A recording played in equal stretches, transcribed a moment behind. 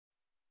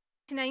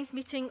29th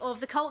meeting of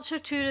the Culture,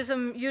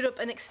 Tourism, Europe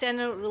and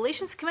External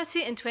Relations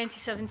Committee in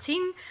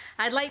 2017.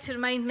 I'd like to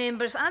remind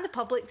members and the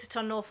public to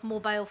turn off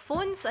mobile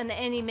phones, and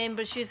any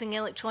members using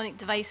electronic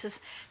devices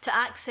to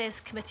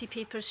access committee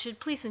papers should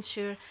please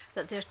ensure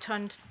that they're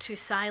turned to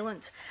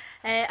silent.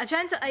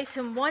 Agenda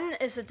item 1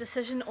 is a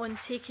decision on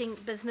taking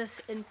business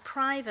in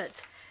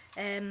private.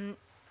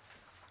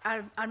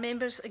 Our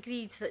members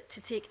agreed that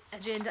to take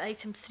agenda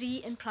item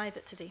 3 in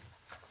private today.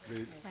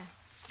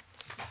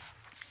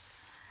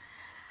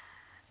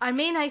 Our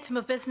main item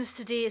of business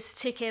today is to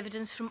take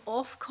evidence from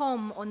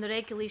Ofcom on the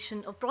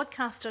regulation of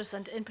broadcasters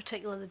and in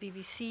particular the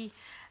BBC.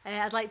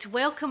 I'd like to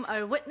welcome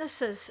our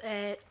witnesses,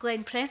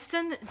 Glenn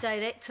Preston,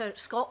 Director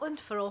Scotland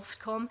for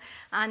Ofcom,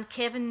 and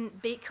Kevin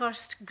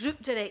Bakhurst,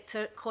 Group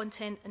Director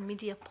Content and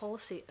Media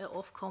Policy at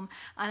Ofcom.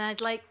 And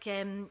I'd like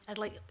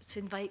to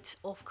invite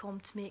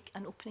Ofcom to make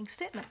an opening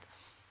statement.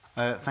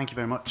 Thank you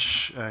very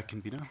much,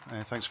 Convener.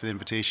 Thanks for the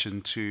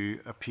invitation to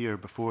appear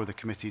before the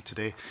committee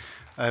today.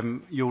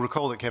 You'll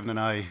recall that Kevin and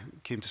I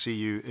came to see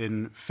you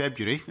in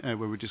February,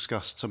 where we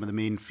discussed some of the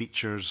main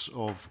features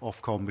of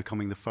Ofcom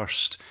becoming the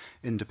first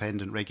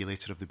independent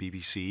regulator of the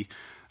BBC.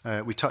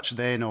 We touched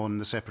then on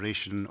the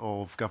separation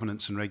of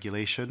governance and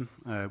regulation.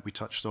 We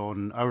touched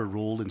on our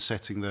role in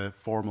setting the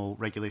formal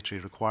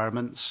regulatory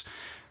requirements,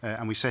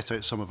 and we set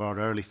out some of our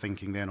early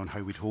thinking then on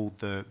how we'd hold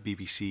the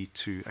BBC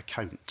to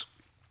account.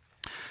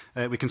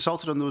 We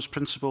consulted on those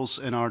principles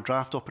in our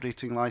draft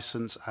operating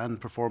licence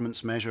and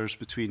performance measures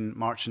between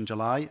March and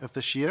July of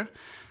this year,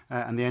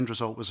 and the end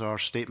result was our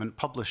statement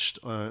published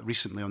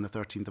recently on the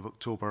 13th of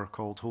October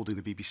called Holding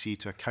the BBC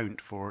to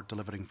Account for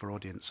Delivering for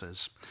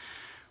Audiences.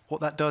 What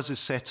that does is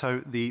set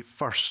out the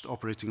first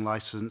operating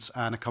licence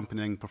and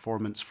accompanying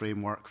performance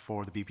framework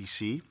for the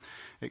BBC.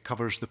 It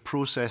covers the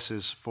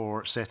processes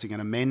for setting and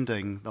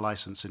amending the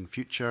licence in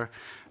future,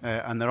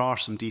 and there are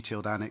some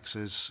detailed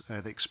annexes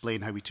that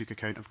explain how we took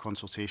account of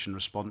consultation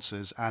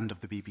responses and of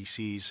the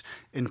BBC's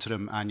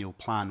interim annual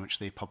plan, which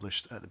they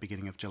published at the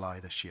beginning of July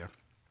this year.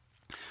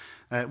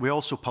 We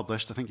also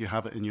published, I think you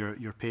have it in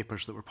your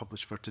papers that were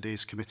published for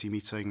today's committee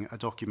meeting, a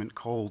document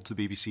called the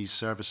BBC's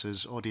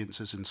Services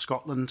Audiences in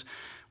Scotland,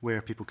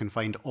 where people can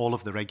find all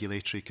of the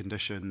regulatory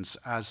conditions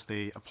as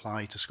they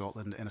apply to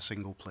Scotland in a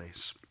single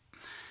place.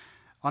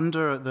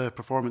 Under the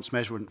performance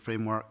measurement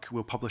framework,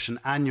 we'll publish an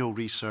annual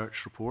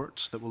research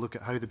report that will look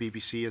at how the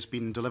BBC has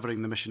been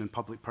delivering the mission and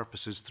public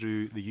purposes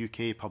through the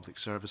UK public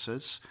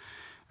services.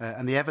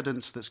 And the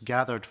evidence that's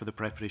gathered for the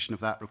preparation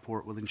of that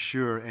report will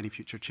ensure any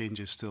future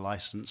changes to the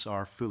licence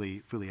are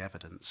fully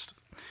evidenced.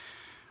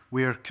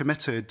 We are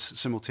committed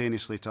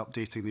simultaneously to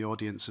updating the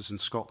Audiences in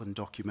Scotland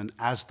document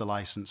as the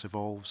licence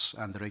evolves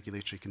and the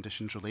regulatory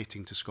conditions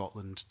relating to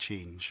Scotland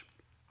change.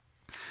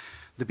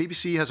 The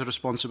BBC has a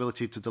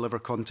responsibility to deliver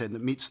content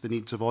that meets the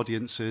needs of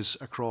audiences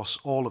across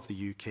all of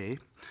the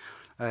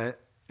UK.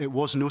 It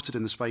was noted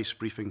in the SPICE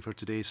briefing for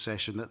today's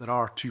session that there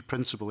are two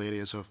principal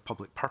areas of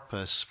public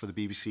purpose for the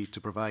BBC to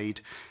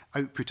provide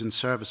output and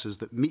services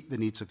that meet the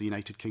needs of the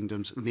United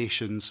Kingdom's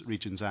nations,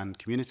 regions and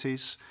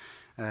communities,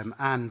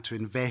 and to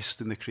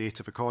invest in the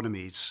creative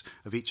economies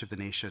of each of the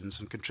nations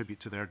and contribute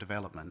to their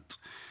development.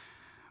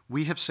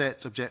 We have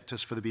set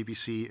objectives for the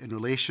BBC in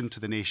relation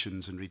to the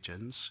nations and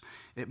regions.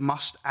 It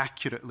must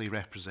accurately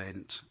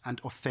represent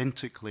and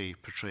authentically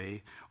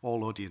portray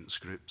all audience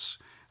groups,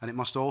 and it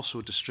must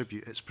also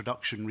distribute its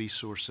production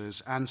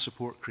resources and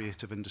support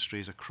creative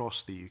industries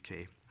across the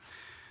UK.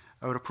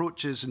 Our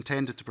approach is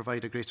intended to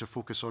provide a greater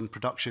focus on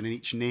production in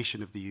each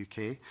nation of the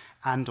UK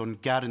and on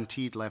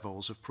guaranteed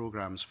levels of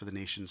programmes for the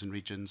nations and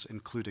regions,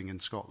 including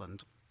in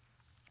Scotland.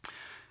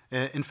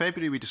 In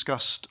February, we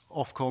discussed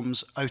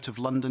Ofcom's out of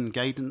London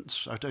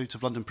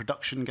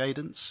production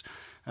guidance,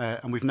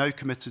 and we've now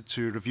committed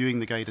to reviewing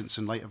the guidance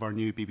in light of our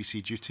new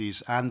BBC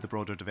duties and the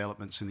broader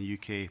developments in the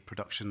UK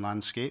production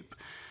landscape.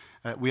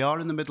 We are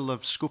in the middle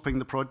of scoping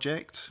the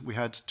project. We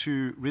had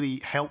two really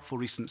helpful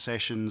recent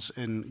sessions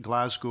in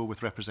Glasgow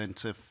with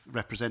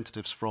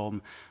representatives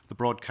from the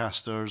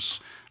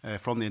broadcasters,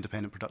 from the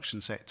independent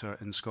production sector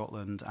in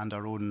Scotland, and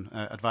our own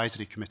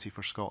advisory committee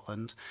for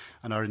Scotland.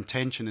 And our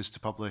intention is to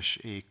publish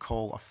a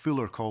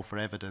fuller call for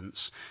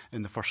evidence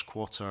in the first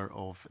quarter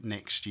of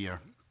next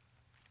year.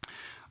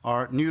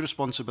 Our new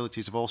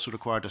responsibilities have also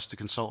required us to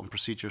consult on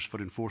procedures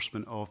for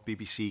enforcement of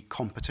BBC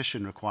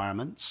competition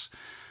requirements.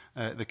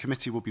 The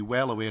committee will be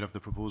well aware of the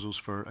proposals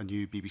for a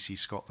new BBC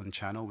Scotland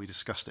channel. We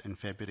discussed it in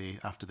February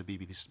after the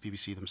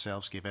BBC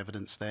themselves gave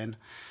evidence then.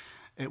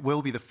 It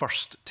will be the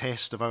first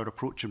test of our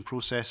approach and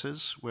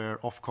processes, where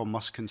Ofcom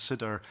must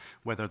consider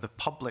whether the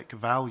public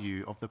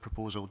value of the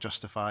proposal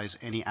justifies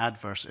any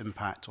adverse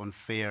impact on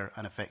fair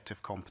and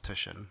effective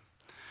competition.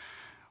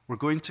 We're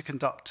going to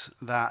conduct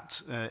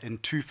that in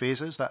two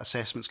phases. That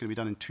assessment is going to be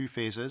done in two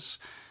phases.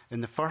 In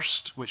the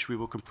first, which we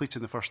will complete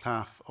in the first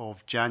half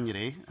of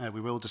January,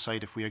 we will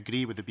decide if we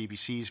agree with the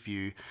BBC's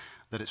view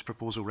that its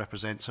proposal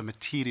represents a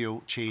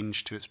material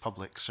change to its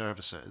public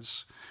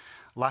services.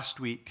 Last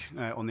week,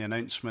 on the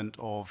announcement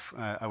of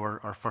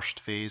our first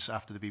phase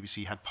after the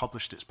BBC had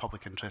published its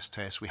public interest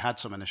test, we had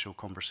some initial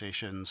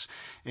conversations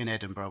in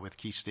Edinburgh with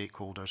key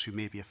stakeholders who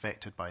may be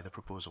affected by the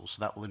proposal. So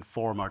that will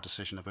inform our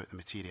decision about the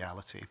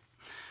materiality.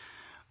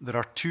 There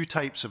are two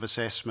types of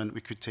assessment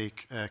we could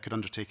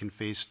undertake in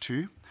phase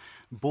 2.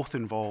 Both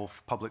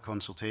involve public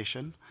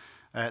consultation.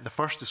 The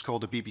first is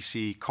called a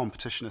BBC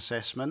competition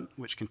assessment,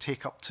 which can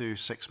take up to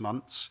 6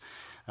 months.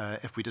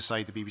 If we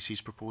decide the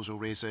BBC's proposal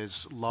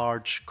raises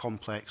large,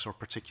 complex or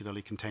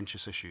particularly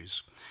contentious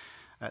issues.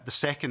 The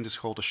second is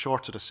called a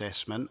shorter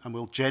assessment, and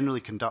we'll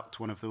generally conduct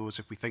one of those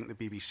if we think the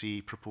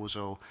BBC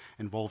proposal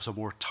involves a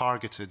more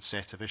targeted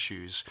set of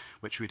issues,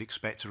 which we'd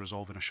expect to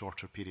resolve in a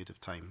shorter period of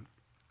time.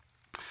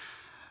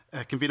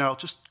 Convener, I'll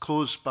just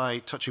close by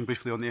touching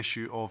briefly on the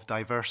issue of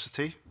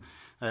diversity.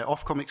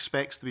 Ofcom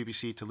expects the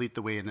BBC to lead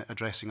the way in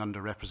addressing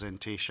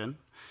underrepresentation.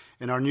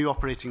 In our new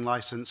operating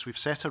licence, we've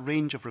set a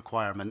range of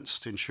requirements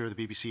to ensure the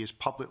BBC is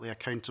publicly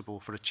accountable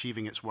for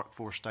achieving its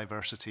workforce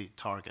diversity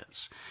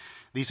targets.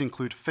 These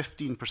include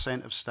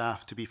 15% of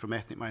staff to be from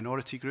ethnic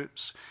minority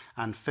groups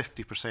and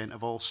 50%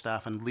 of all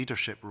staff and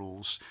leadership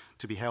roles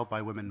to be held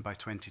by women by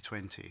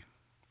 2020.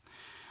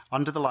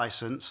 Under the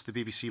licence, the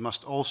BBC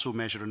must also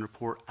measure and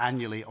report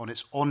annually on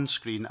its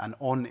on-screen and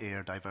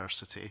on-air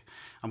diversity,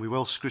 and we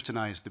will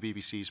scrutinise the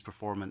BBC's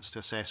performance to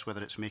assess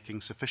whether it's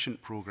making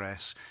sufficient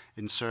progress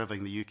in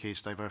serving the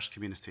UK's diverse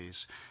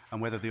communities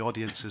and whether the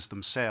audiences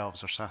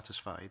themselves are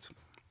satisfied.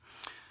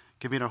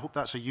 Convener, I hope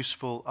that's a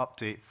useful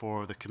update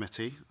for the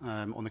committee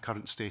on the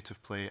current state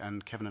of play,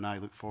 and Kevin and I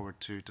look forward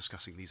to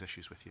discussing these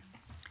issues with you.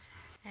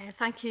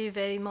 Thank you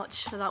very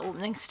much for that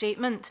opening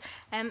statement.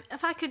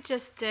 If I could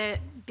just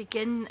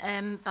begin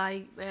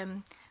by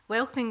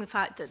welcoming the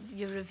fact that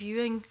you're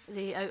reviewing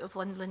the Out of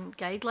London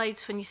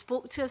guidelines. When you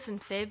spoke to us in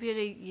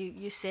February,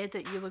 you said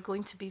that you were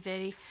going to be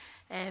very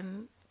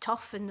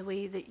tough in the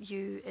way that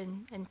you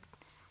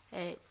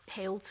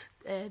held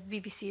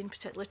BBC in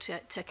particular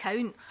to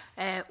account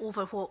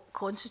over what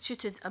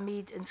constituted a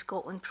Made in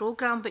Scotland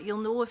programme. But you'll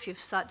know if you've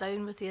sat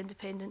down with the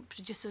independent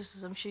producers,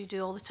 as I'm sure you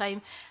do all the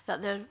time,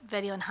 that they're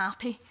very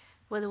unhappy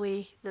with the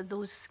way that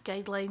those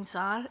guidelines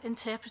are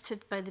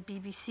interpreted by the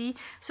BBC.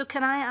 So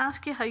can I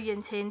ask you how you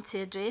intend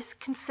to address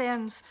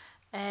concerns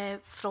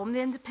from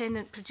the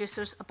independent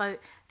producers about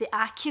the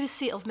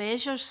accuracy of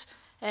measures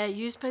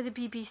used by the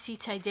BBC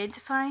to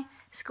identify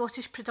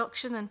Scottish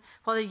production, and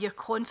whether you're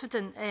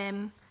confident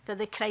that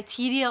the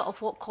criteria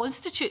of what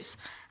constitutes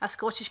a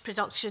Scottish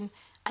production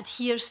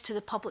adheres to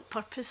the public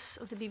purpose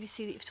of the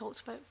BBC that you've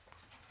talked about?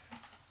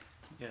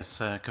 Yes,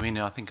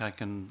 Convener, I think I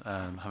can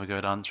have a go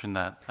at answering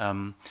that.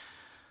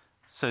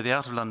 So the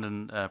Out of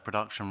London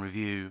production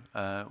review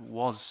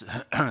was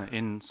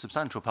in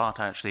substantial part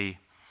actually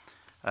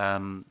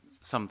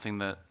something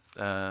that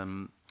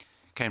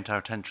came to our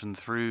attention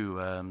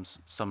through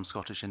some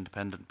Scottish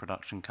independent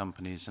production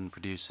companies and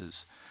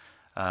producers.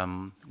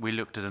 We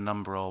looked at a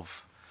number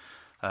of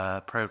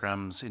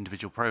programmes,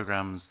 individual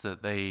programmes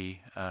that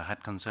they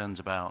had concerns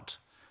about,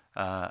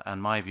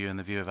 and my view and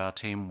the view of our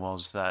team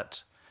was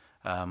that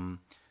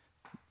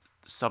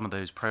some of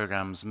those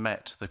programmes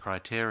met the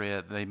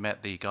criteria, they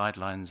met the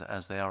guidelines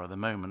as they are at the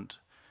moment,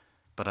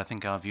 but I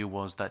think our view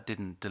was that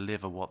didn't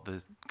deliver what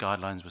the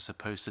guidelines were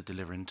supposed to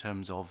deliver in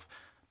terms of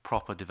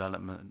proper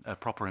development,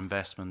 proper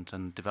investment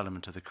and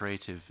development of the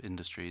creative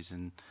industries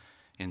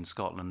in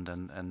Scotland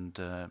and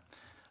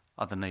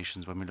other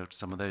nations when we looked at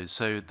some of those.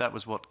 So that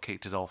was what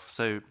kicked it off.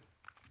 So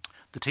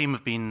the team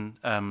have been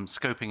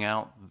scoping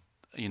out,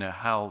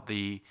 how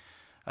the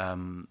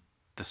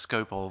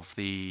scope of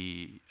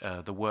the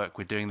work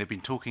we're doing. They've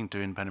been talking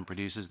to independent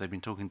producers, they've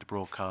been talking to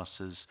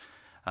broadcasters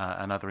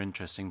and other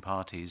interesting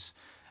parties.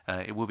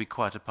 It will be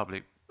quite a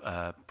public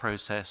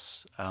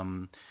process.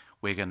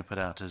 We're going to put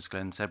out, as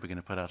Glenn said, we're going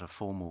to put out a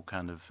formal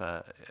kind of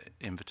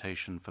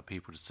invitation for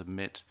people to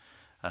submit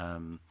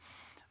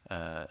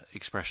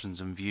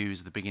expressions and views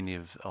at the beginning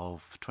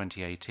of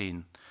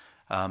 2018.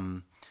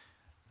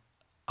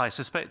 I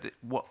suspect that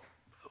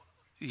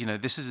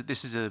this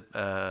is a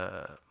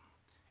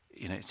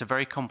it's a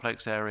very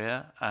complex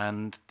area,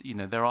 and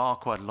there are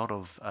quite a lot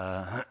of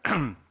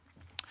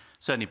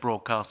certainly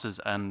broadcasters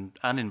and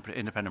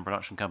independent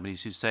production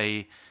companies who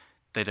say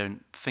they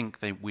don't think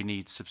we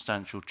need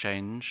substantial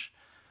change.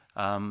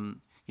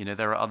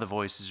 There are other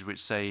voices which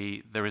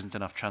say there isn't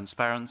enough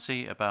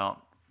transparency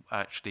about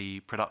actually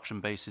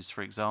production bases,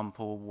 for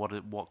example,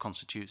 what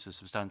constitutes a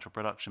substantial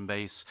production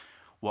base,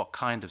 what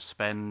kind of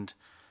spend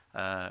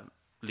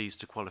leads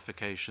to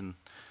qualification.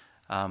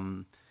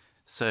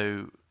 It's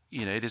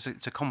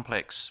a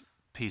complex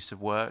piece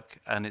of work,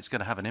 and it's going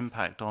to have an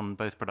impact on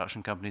both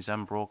production companies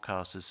and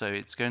broadcasters. So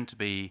it's going to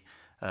be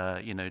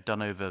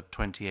done over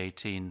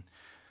 2018.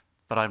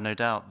 But I've no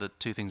doubt that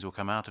two things will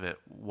come out of it.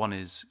 One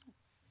is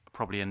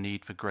probably a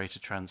need for greater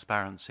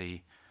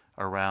transparency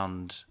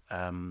around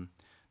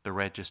the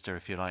register,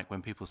 if you like.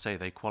 When people say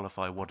they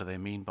qualify, what do they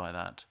mean by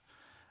that?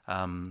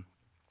 And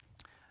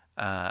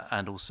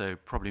also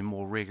probably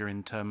more rigour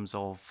in terms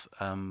of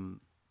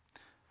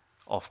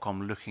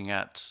Ofcom looking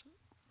at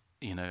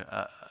you know,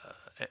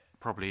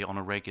 probably on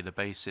a regular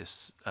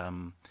basis,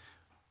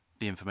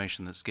 the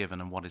information that's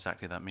given and what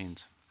exactly that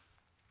means.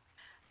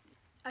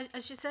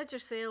 As you said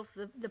yourself,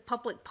 the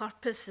public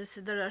purpose is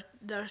there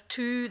are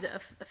two that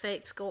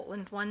affect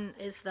Scotland. One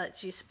is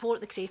that you support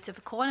the creative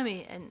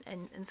economy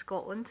in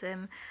Scotland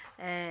in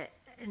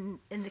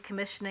the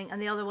commissioning,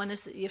 and the other one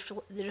is that you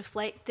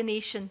reflect the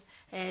nation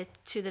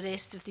to the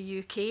rest of the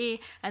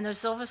UK. And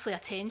there's obviously a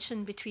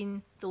tension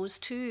between those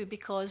two,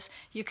 because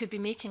you could be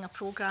making a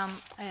programme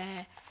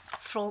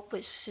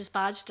which is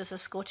badged as a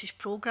Scottish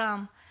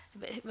programme,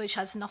 which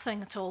has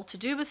nothing at all to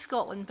do with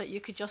Scotland, but you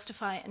could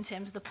justify it in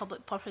terms of the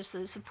public purpose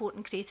that it's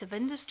supporting creative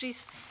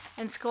industries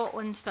in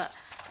Scotland. But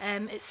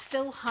it's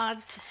still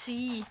hard to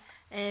see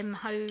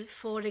how,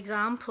 for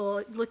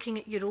example, looking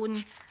at your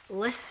own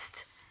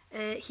list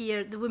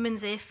here, the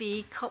Women's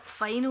FA Cup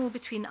final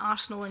between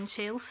Arsenal and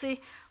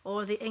Chelsea,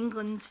 or the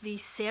England v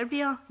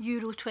Serbia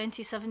Euro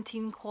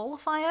 2017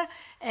 qualifier,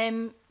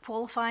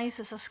 qualifies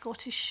as a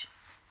Scottish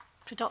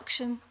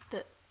production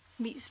that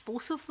meets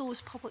both of those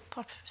public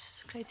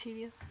purpose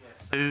criteria.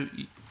 So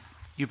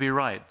you'd be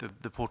right.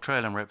 The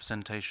portrayal and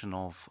representation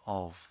of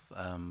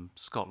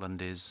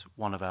Scotland is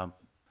one of our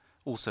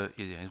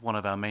one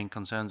of our main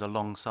concerns,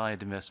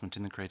 alongside investment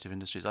in the creative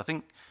industries. I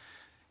think,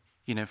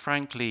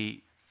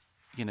 frankly,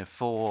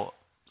 for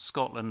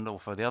Scotland or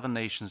for the other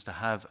nations to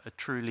have a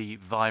truly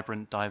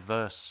vibrant,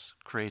 diverse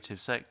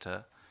creative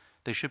sector,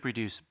 they should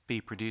be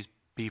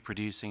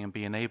producing and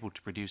being able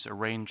to produce a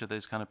range of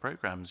those kind of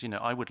programs.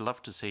 I would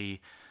love to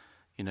see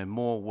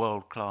more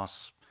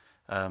world-class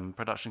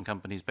production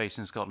companies based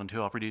in Scotland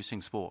who are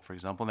producing sport, for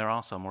example. And there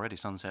are some already.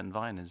 Sunset and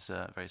Vine is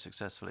a very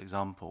successful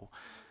example.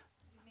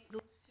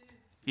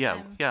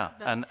 Yeah,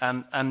 and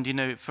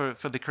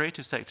for the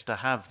creative sector to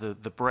have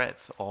the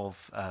breadth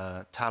of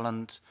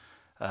talent,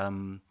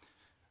 for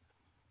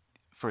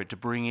it to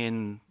bring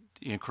in,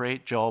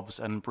 create jobs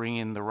and bring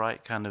in the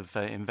right kind of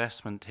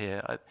investment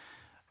here,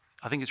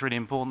 I think it's really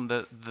important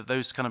that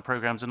those kind of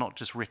programs are not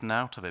just written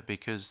out of it,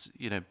 because,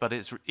 but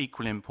it's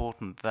equally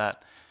important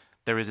that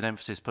there is an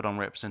emphasis put on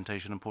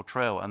representation and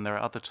portrayal. And there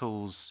are other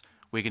tools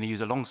we're going to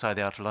use alongside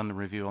the Outer London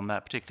Review on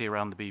that, particularly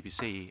around the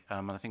BBC.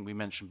 And I think we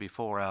mentioned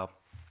before our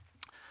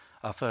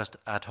first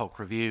ad hoc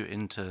review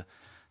into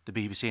the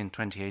BBC in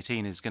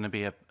 2018 is going to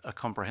be a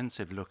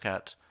comprehensive look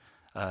at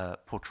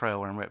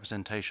portrayal and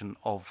representation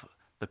of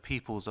the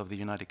peoples of the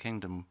United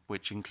Kingdom,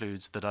 which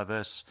includes the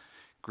diverse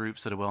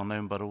groups that are well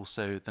known, but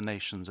also the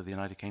nations of the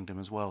United Kingdom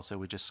as well. So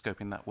we're just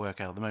scoping that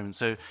work out at the moment.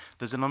 So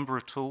there's a number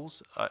of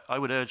tools. I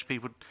would urge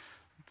people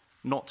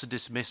not to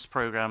dismiss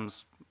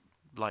programs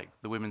like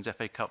the Women's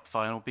FA Cup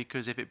final,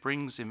 because if it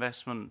brings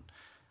investment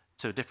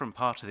to a different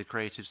part of the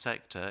creative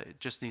sector,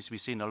 it just needs to be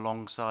seen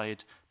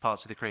alongside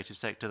parts of the creative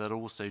sector that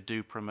also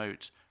do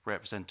promote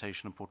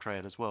representation and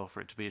portrayal as well,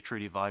 for it to be a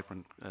truly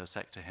vibrant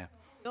sector here.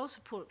 We all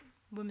support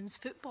women's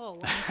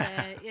football,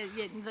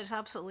 and there's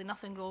absolutely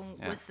nothing wrong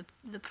with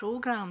the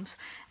programmes.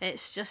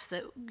 It's just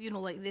that,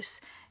 like this,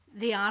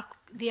 they are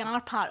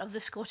part of the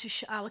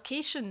Scottish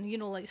allocation.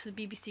 So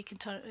the BBC can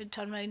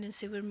turn around and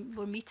say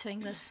we're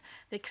meeting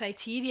the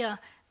criteria,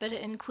 but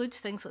it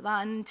includes things like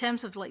that. And in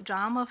terms of like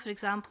drama, for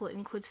example, it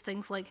includes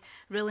things like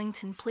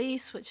Rillington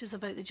Place, which is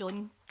about the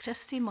John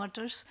Christie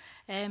murders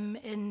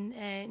in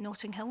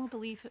Notting Hill, I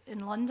believe,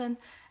 in London.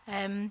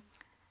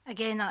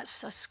 Again,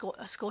 that's a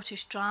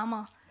Scottish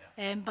drama.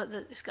 But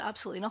it's got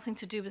absolutely nothing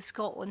to do with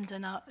Scotland,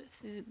 and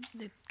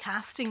the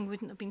casting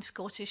wouldn't have been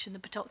Scottish, and the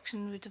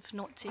production would have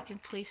not taken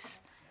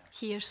place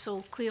here.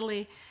 So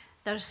clearly,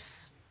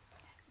 there's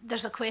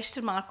a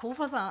question mark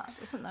over that,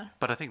 isn't there?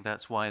 But I think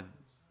that's why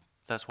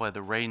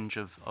the range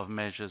of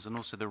measures and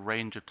also the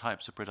range of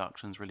types of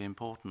production is really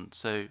important.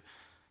 So,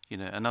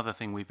 another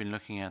thing we've been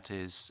looking at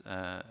is,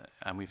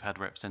 and we've had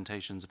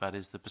representations about,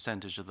 is the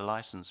percentage of the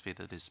licence fee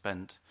that is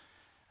spent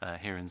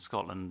here in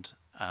Scotland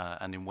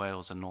and in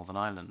Wales and Northern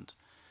Ireland.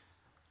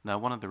 Now,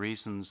 one of the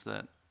reasons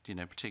that,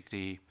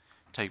 particularly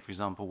take, for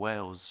example,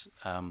 Wales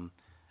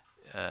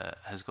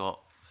has got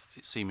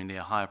seemingly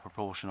a higher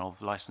proportion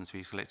of licence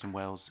fees collected in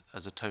Wales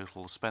as a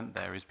total spent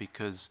there, is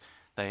because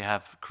they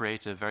have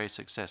created a very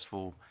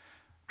successful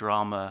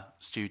drama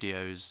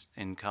studios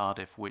in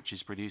Cardiff, which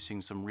is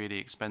producing some really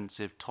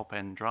expensive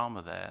top-end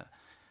drama there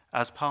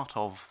as part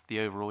of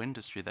the overall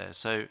industry there.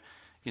 So,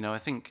 I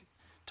think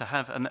to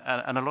have, and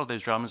a lot of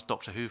those dramas,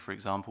 Doctor Who, for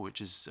example,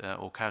 which is,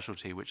 or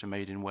Casualty, which are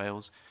made in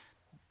Wales,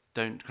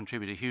 don't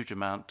contribute a huge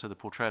amount to the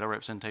portrayal or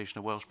representation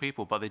of Welsh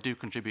people, but they do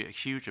contribute a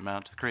huge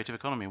amount to the creative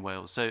economy in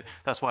Wales. So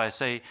that's why I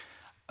say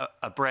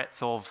a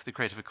breadth of the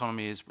creative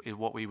economy is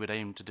what we would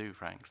aim to do,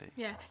 frankly.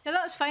 Yeah,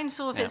 that's fine.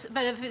 So if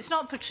it's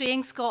not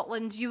portraying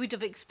Scotland, you would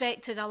have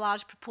expected a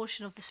large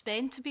proportion of the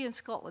spend to be in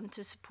Scotland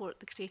to support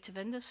the creative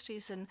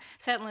industries, and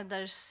certainly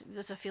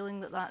there's a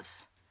feeling that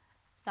that's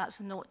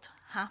not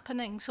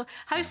happening. So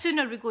how soon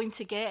are we going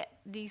to get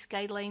these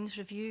guidelines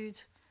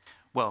reviewed?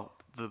 Well,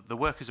 the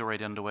work is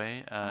already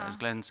underway. As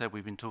Glenn said,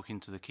 we've been talking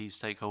to the key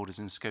stakeholders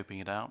in scoping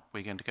it out.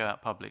 We're going to go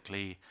out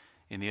publicly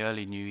in the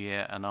early new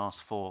year and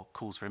ask for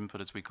calls for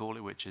input, as we call it,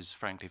 which is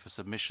frankly for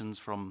submissions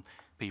from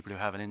people who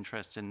have an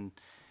interest in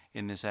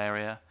this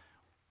area.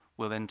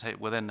 We'll then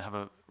have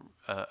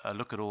a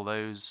look at all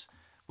those.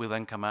 We'll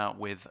then come out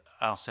with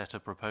our set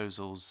of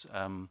proposals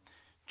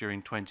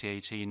during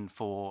 2018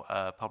 for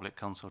public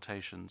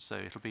consultation. So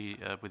it'll be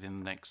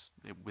within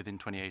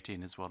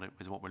 2018 is what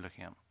we're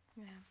looking at.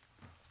 Yeah.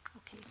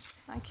 Okay.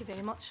 Thank you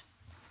very much.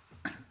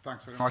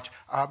 Thanks very much.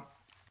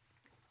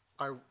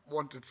 I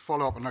wanted to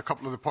follow up on a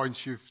couple of the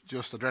points you've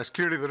just addressed.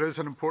 Clearly, there is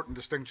an important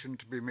distinction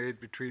to be made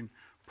between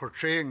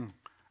portraying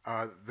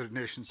the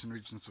nations and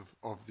regions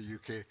of the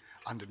UK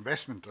and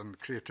investment and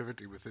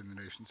creativity within the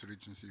nations and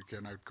regions of the UK,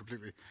 and I would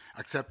completely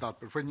accept that.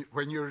 But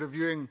when you're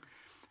reviewing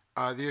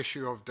the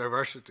issue of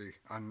diversity,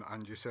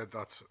 and you said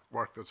that's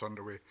work that's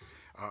underway,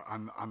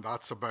 and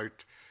that's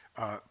about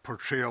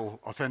portrayal,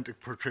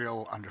 authentic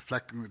portrayal and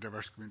reflecting the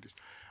diverse communities,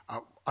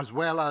 as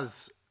well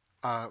as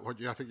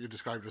what I think you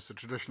described as the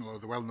traditional or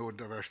the well-known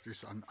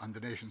diversities and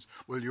the nations.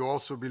 Will you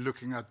also be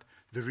looking at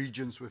the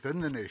regions within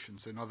the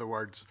nations? In other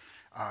words,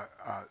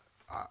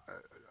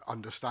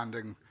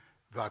 understanding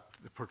that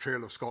the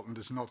portrayal of Scotland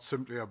is not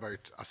simply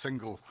about a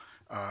single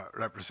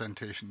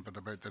representation, but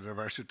about the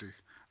diversity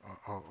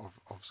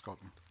of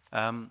Scotland?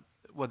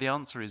 Well, the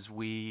answer is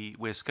we're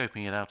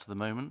scoping it out at the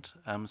moment.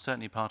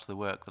 Certainly part of the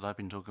work that I've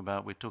been talking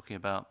about, we're talking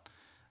about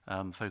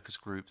focus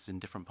groups in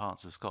different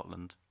parts of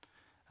Scotland.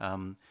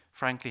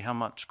 Frankly, how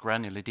much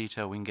granular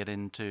detail we can get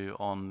into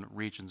on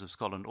regions of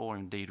Scotland or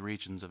indeed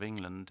regions of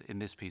England in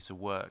this piece of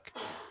work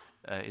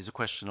is a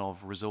question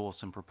of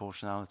resource and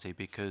proportionality,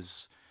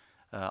 because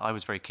I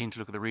was very keen to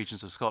look at the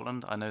regions of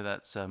Scotland. I know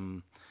that's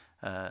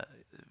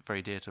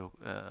very dear to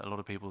a lot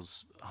of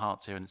people's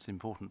hearts here, and it's an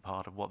important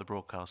part of what the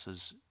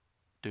broadcasters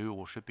do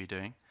or should be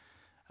doing.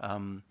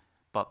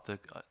 But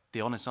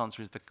the honest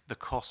answer is the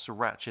costs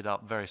ratchet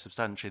up very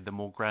substantially the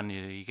more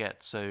granular you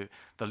get. So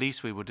the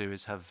least we will do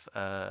is have,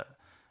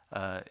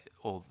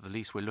 or the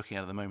least we're looking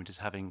at the moment is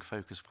having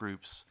focus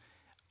groups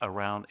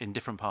around in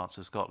different parts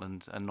of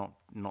Scotland and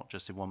not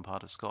just in one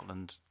part of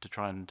Scotland to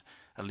try and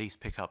at least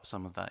pick up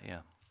some of that,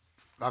 yeah.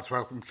 That's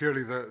welcome.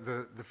 Clearly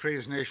the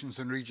phrase nations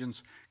and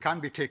regions can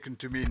be taken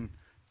to mean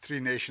 3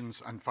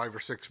 nations and 5 or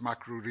 6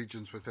 macro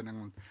regions within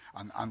England,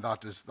 and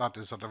that is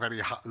at a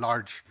very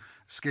large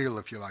scale,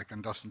 if you like,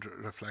 and doesn't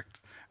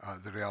reflect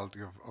the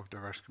reality of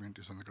diverse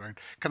communities on the ground.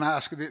 Can I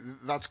ask,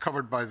 that's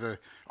covered by the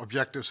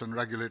objectives and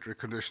regulatory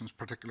conditions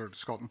particular to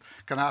Scotland.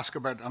 Can I ask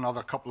about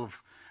another couple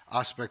of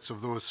aspects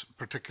of those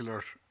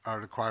particular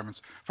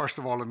requirements? First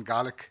of all, in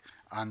Gaelic,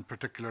 and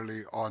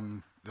particularly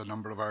on the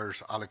number of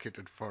hours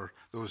allocated for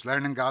those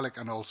learning Gaelic,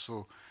 and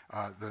also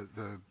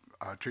the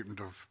treatment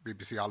of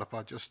BBC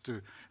Alapa, just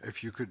to,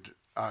 if you could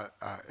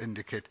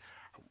indicate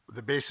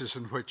the basis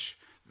on which,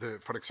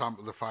 for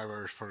example, the 5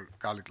 hours for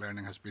Gaelic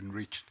learning has been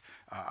reached,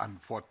 and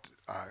what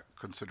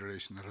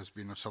consideration there has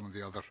been of some of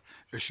the other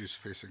issues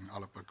facing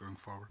Alapa going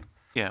forward.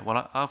 Yeah,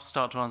 well, I'll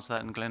start to answer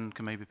that, and Glenn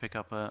can maybe pick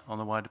up on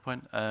the wider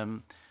point.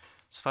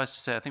 Suffice to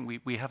say, I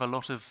think we have a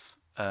lot of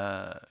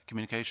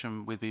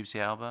communication with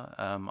BBC Alba.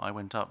 I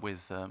went up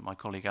with my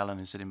colleague Alan,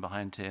 who's sitting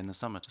behind here, in the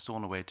summer to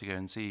Stornoway to go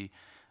and see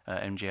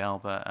MG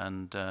Alba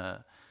and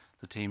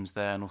the teams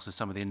there, and also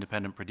some of the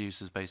independent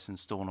producers based in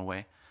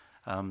Stornoway,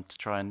 to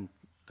try and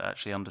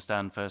actually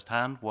understand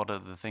firsthand what are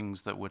the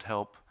things that would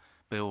help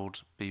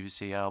build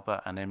BBC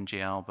Alba and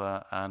MG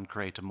Alba and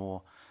create a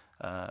more,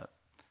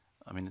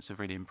 I mean, it's a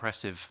really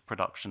impressive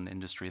production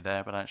industry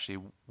there, but actually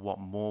what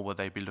more would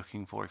they be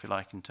looking for, if you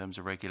like, in terms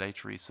of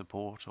regulatory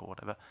support or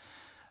whatever.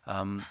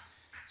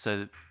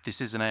 So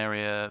this is an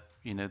area,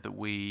 you know, that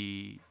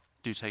we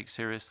do take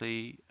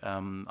seriously.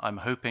 I'm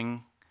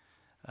hoping,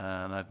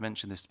 and I've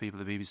mentioned this to people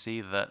at the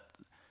BBC, that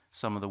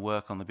some of the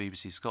work on the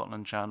BBC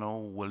Scotland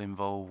channel will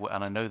involve,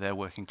 and I know they're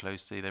working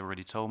closely, they've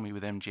already told me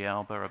with MG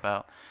Alba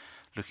about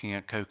looking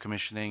at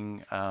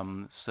co-commissioning,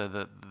 so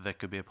that there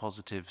could be a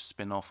positive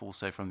spin-off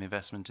also from the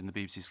investment in the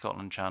BBC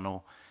Scotland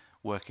channel,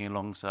 working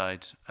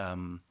alongside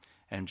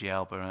MG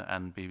Alba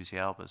and BBC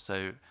Alba.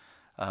 So,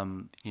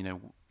 you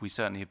know, we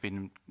certainly have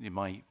been, in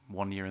my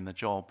 1 year in the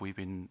job, we've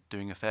been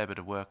doing a fair bit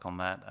of work on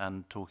that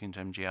and talking to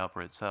MG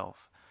Alba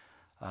itself.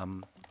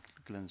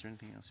 Glenn, is there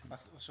anything else?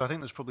 So I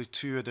think there's probably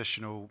 2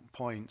 additional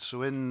points.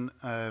 So in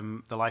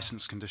the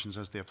licence conditions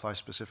as they apply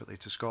specifically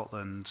to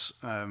Scotland,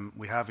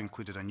 we have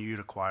included a new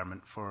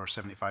requirement for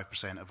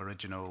 75% of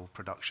original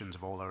productions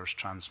of all hours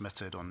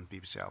transmitted on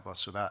BBC Alba.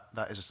 So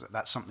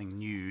that's something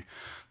new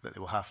that they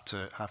will have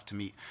to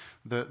meet.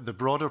 The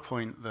broader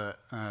point that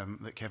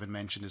that Kevin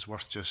mentioned is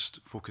worth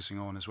just focusing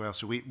on as well.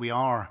 So we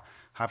are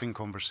having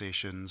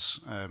conversations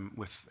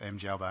with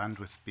MG Alba and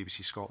with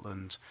BBC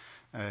Scotland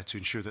to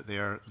ensure that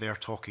they're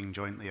talking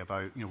jointly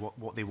about, you know,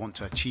 what they want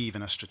to achieve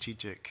in a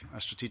strategic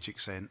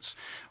sense.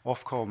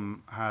 Ofcom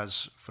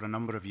has for a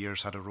number of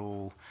years had a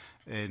role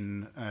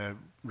in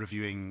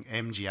reviewing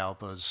MG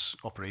Alba's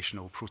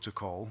operational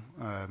protocol,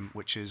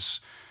 which is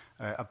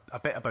a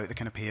bit about the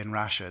kind of pay and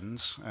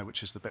rations,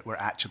 which is the bit we're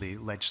actually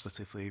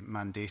legislatively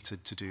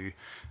mandated to do,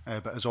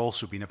 but has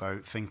also been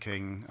about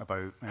thinking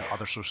about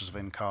other sources of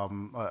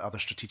income, other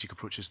strategic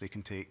approaches they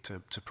can take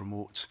to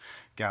promote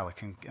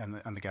Gaelic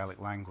and the Gaelic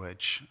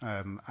language.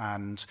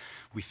 And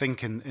we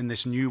think in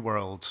this new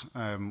world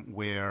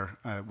where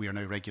we are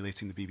now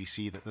regulating the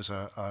BBC, that there's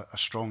a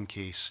strong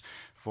case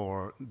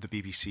for the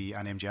BBC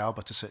and MJ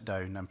Alba to sit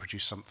down and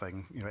produce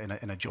something, you know,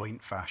 in a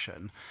joint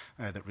fashion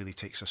that really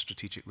takes a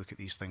strategic look at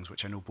these things,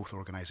 which I know both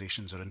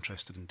organisations are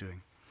interested in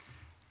doing.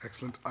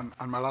 Excellent. And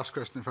my last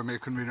question, if I may,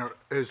 Convener,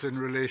 is in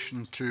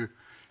relation to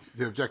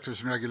the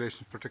objectives and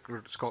regulations,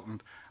 particularly to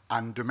Scotland,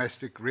 and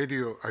domestic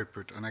radio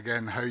output, and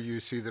again, how you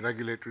see the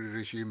regulatory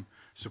regime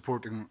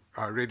supporting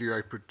radio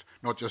output,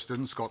 not just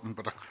in Scotland,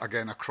 but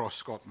again across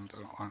Scotland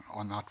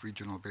on that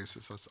regional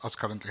basis, as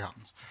currently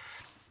happens.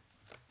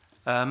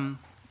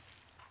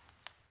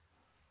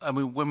 I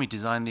mean, when we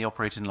designed the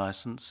operating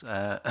licence,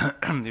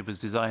 it was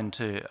designed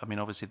to, I mean,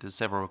 obviously there's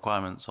several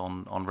requirements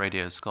on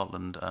Radio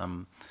Scotland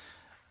and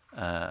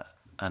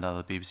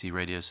other BBC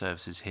radio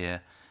services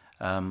here.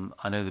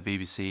 I know the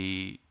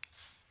BBC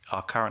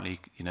are currently,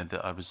 you know,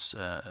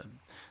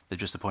 they've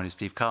just appointed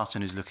Steve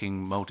Carson, who's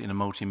looking in a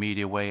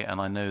multimedia way,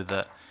 and I know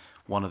that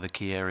one of the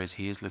key areas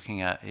he is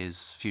looking at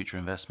is future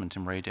investment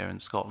in radio in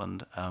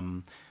Scotland.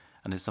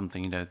 And it's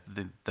something, you know,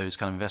 those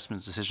kind of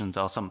investment decisions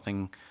are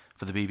something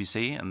for the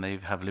BBC, and they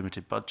have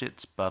limited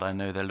budgets, but I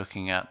know they're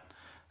looking at,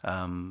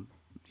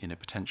 you know,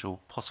 potential,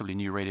 possibly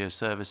new radio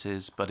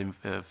services, but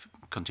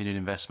continued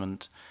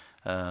investment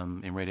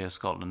in Radio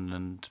Scotland,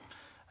 and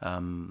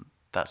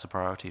that's a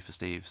priority for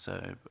Steve.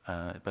 So,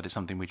 but it's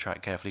something we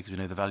track carefully because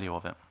we know the value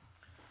of it.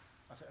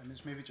 And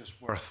it's maybe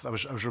just worth, I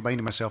was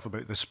reminding myself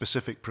about the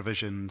specific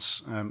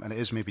provisions, and it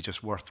is maybe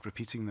just worth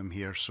repeating them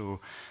here.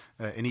 So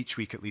in each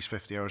week, at least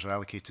 50 hours are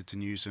allocated to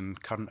news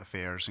and current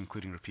affairs,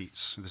 including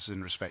repeats. This is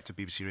in respect to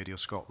BBC Radio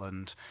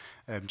Scotland.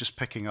 Just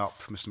picking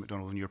up, Mr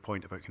MacDonald, on your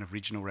point about kind of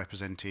regional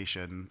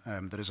representation,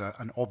 there is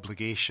an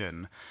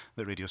obligation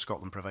that Radio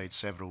Scotland provides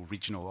several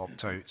regional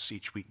opt-outs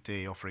each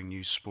weekday, offering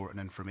news, sport and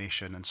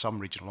information, and some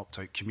regional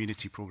opt-out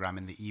community programme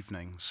in the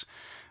evenings.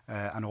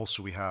 And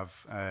also we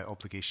have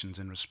obligations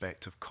in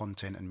respect of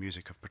content and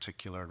music of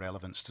particular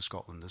relevance to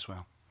Scotland as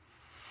well.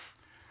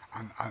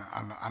 And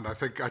I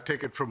think I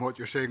take it from what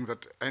you're saying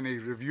that any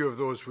review of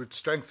those would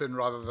strengthen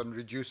rather than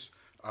reduce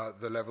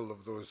the level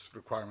of those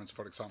requirements,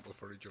 for example,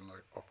 for regional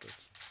opt-outs.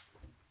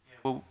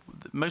 Well,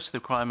 most of the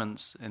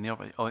requirements in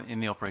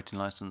the operating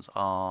licence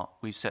are,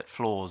 we've set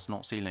floors,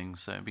 not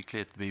ceilings. So it'd be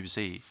clear to the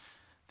BBC,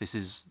 this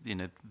is, you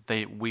know,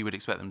 we would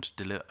expect them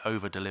to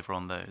over-deliver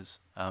on those.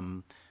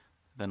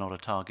 They're not a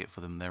target for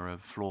them, they're a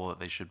floor that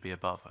they should be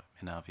above,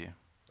 in our view.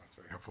 That's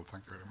very helpful,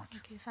 thank you very much.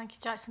 Okay, thank you.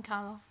 Jackson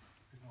Carlo.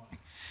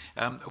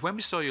 Good morning. When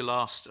we saw you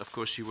last, of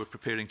course, you were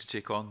preparing to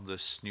take on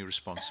this new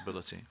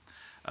responsibility.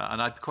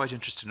 And I'd be quite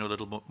interested to know a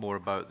little bit more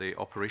about the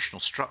operational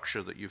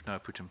structure that you've now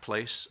put in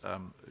place.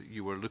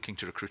 You were looking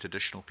to recruit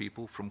additional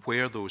people, from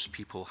where those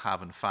people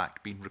have in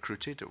fact been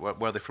recruited.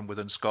 Were they from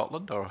within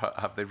Scotland, or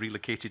have they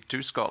relocated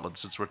to Scotland,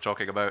 since we're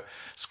talking about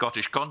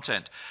Scottish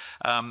content?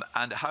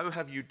 And how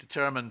have you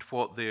determined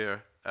what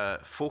their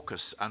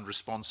focus and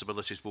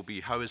responsibilities will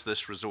be? How is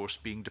this resource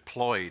being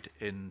deployed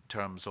in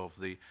terms of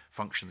the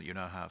function that you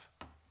now have?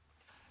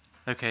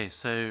 Okay,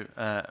 so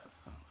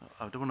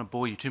I don't want to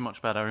bore you too much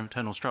about our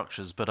internal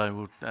structures, but I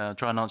will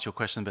try and answer your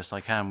question the best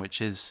I can,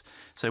 which is,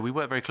 so we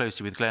work very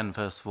closely with Glenn,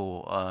 first of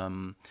all,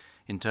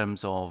 in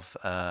terms of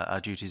our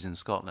duties in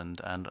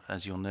Scotland. And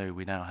as you'll know,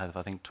 we now have,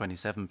 I think,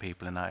 27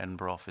 people in our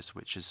Edinburgh office,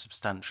 which is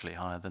substantially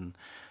higher than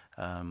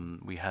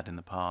we had in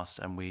the past.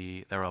 And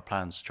there are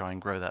plans to try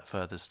and grow that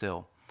further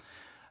still.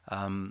 You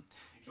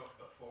talked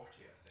about 40,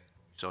 I think,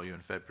 when we saw you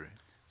in February.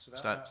 So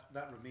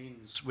that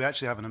remains. We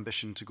actually have an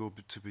ambition to go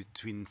to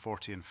between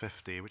 40 and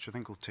 50, which I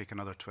think will take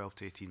another 12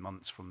 to 18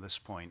 months from this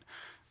point.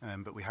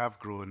 But we have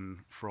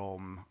grown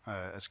from,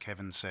 as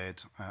Kevin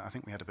said, I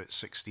think we had about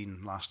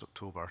 16 last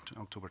October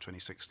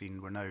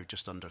 2016. We're now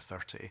just under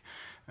 30.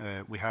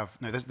 We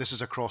have now this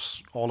is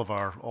across all of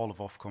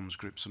Ofcom's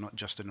groups, so not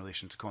just in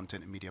relation to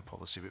content and media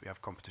policy, but we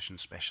have competition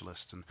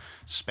specialists and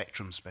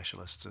spectrum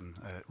specialists and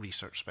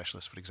research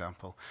specialists, for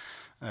example.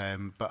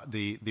 But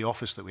the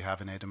office that we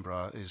have in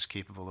Edinburgh is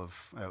capable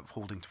of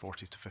holding to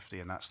 40 to 50,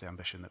 and that's the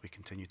ambition that we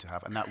continue to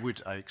have. And that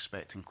would, I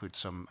expect, include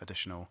some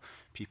additional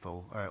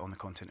people on the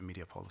content and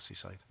media policy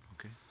side.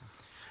 Okay.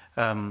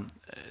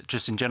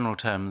 Just in general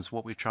terms,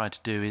 what we've tried to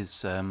do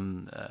is, there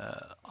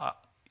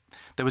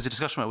was a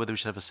discussion about whether we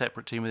should have a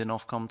separate team within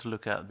Ofcom to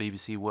look at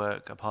BBC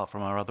work, apart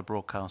from our other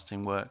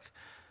broadcasting work.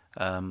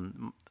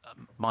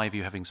 My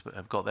view, having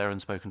got there and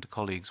spoken to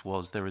colleagues,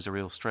 was there is a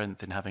real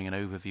strength in having an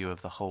overview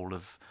of the whole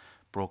of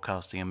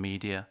broadcasting and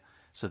media,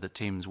 so that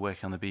teams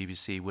working on the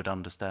BBC would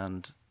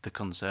understand the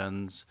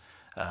concerns,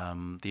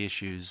 the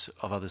issues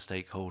of other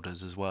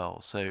stakeholders as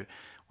well. So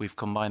we've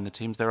combined the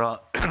teams. There are,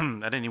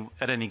 at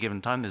any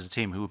given time, there's a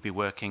team who would be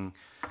working,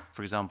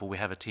 for example, we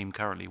have a team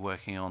currently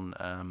working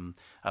on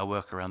our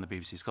work around the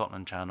BBC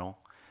Scotland channel.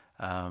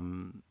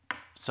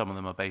 some of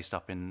them are based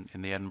up in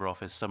the Edinburgh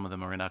office, some of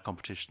them are in our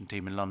competition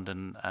team in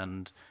London,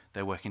 and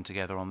they're working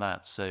together on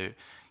that. So,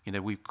 you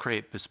know, we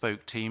create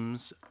bespoke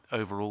teams.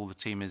 Overall, the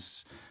team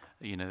is,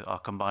 you know, are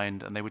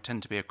combined, and they would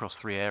tend to be across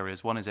 3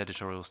 areas. One is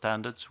editorial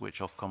standards, which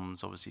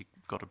Ofcom's obviously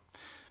got a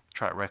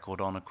track record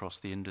on across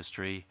the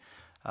industry,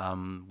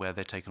 where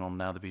they're taking on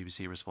now the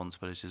BBC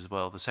responsibilities as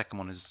well. The second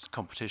one is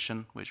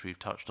competition, which we've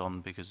touched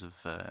on because of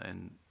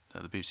in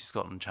the BBC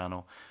Scotland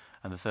channel.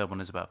 And the third one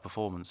is about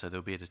performance. So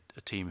there'll be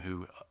a team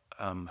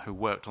who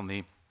worked on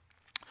the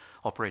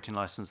operating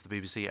license of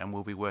the BBC and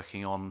will be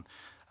working on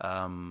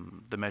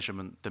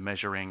the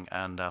measuring,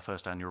 and our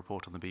first annual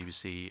report on the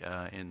BBC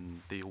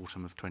in the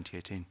autumn of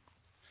 2018.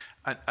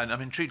 And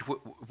I'm intrigued,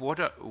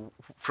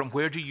 from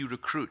where do you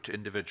recruit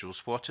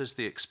individuals? What is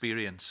the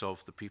experience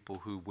of the people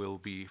who will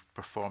be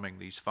performing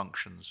these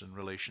functions in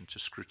relation to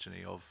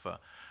scrutiny of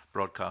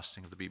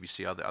broadcasting of the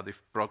BBC? Are they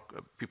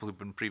people who've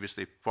been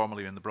previously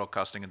formally in the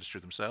broadcasting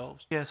industry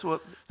themselves? Yes, well,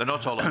 they're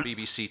not all on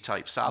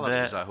BBC-type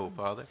salaries, I hope,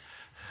 are they?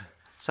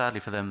 Sadly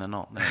for them, they're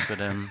not. No,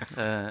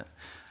 but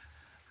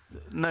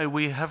no,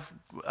 we have.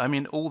 I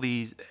mean,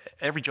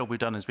 every job we've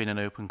done has been an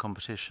open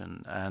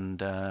competition,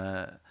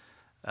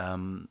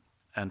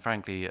 and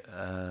frankly,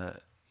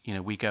 you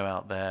know, we go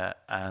out there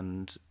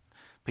and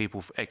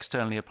people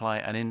externally apply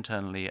and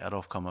internally at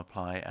Ofcom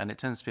apply, and it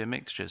tends to be a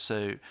mixture.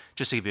 So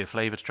just to give you a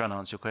flavour to try and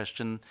answer your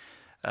question,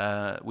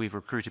 we've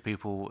recruited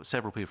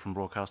several people from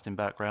broadcasting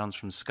backgrounds,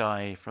 from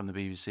Sky, from the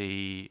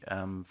BBC,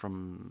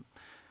 from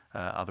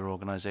other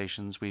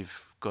organisations.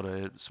 We've got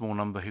a small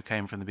number who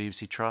came from the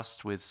BBC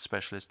Trust with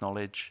specialist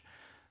knowledge,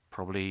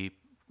 probably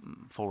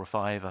 4 or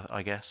 5,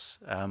 I guess,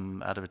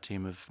 out of a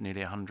team of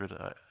nearly 100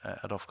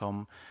 at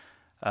Ofcom.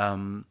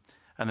 And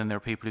then there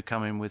are people who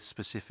come in with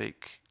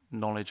specific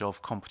knowledge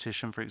of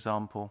competition, for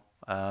example.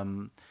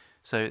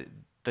 So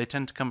they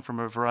tend to come from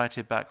a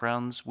variety of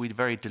backgrounds. We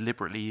very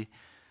deliberately,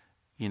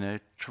 you know,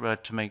 try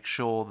to make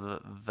sure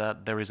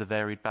that there is a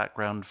varied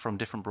background from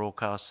different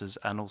broadcasters,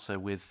 and also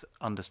with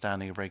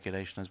understanding of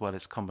regulation as well.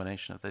 It's a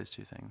combination of those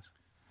two things.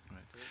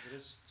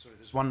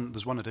 There's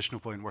one additional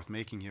point worth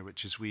making here,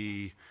 which is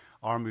we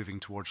are moving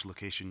towards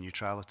location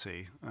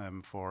neutrality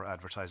for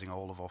advertising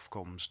all of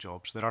Ofcom's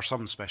jobs. There are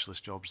some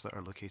specialist jobs that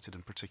are located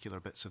in particular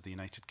bits of the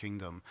United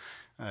Kingdom,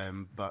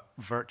 but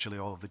virtually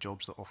all of the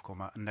jobs that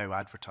Ofcom now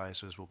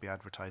advertises will be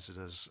advertised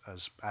as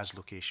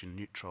location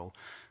neutral.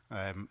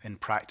 In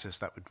practice,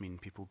 that would mean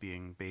people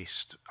being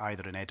based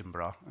either in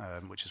Edinburgh,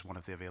 which is one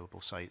of the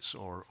available sites,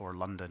 or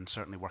London,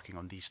 certainly working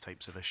on these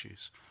types of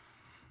issues.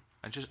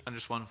 And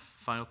just one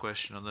final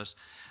question on this.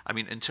 I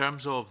mean, in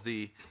terms of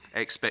the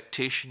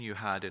expectation you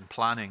had in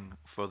planning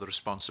for the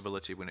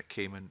responsibility when it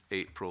came in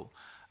April,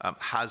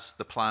 has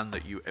the plan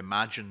that you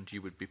imagined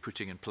you would be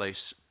putting in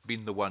place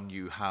been the one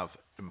you have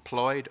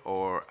employed,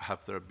 or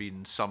have there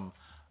been some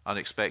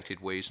unexpected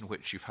ways in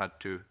which you've had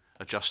to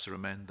adjust or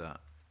amend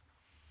that?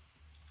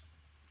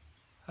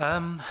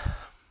 I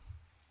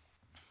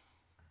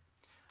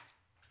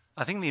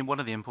think one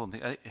of the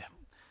important things,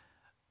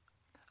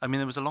 I mean,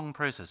 there was a long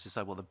process to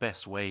decide what the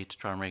best way to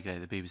try and regulate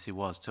the BBC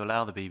was, to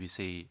allow the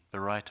BBC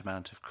the right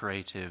amount of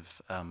creative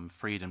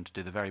freedom to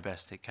do the very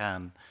best it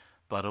can,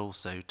 but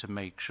also to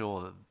make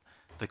sure that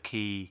the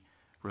key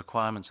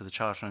requirements of the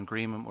Charter and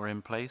Agreement were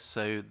in place.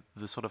 So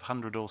the sort of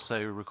 100 or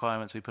so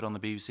requirements we put on the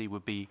BBC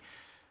would be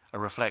a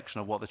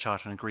reflection of what the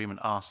Charter and Agreement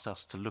asked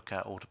us to look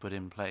at or to put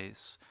in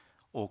place,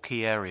 or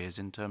key areas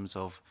in terms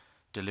of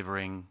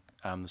delivering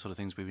the sort of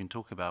things we've been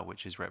talking about,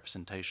 which is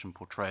representation,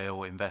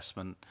 portrayal,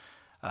 investment,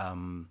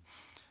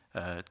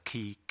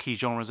 key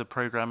genres of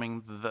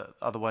programming that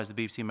otherwise the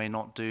BBC may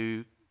not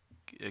do,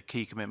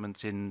 key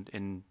commitments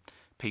in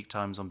peak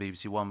times on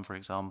BBC One, for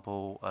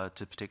example,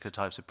 to particular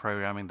types of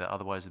programming that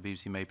otherwise the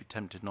BBC may be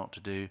tempted not to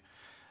do.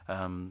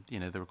 You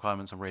know, the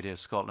requirements on Radio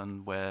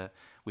Scotland, where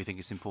we think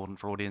it's important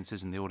for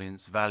audiences and the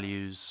audience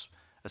values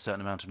a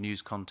certain amount of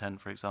news content,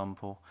 for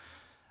example.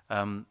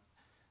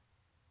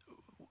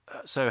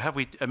 So have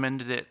we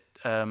amended it?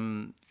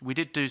 We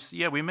did do,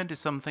 we amended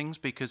some things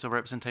because of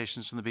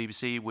representations from the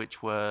BBC,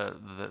 which were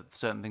that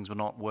certain things were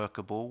not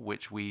workable,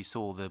 which we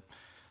saw they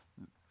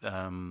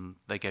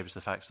gave us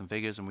the facts and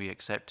figures, and we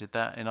accepted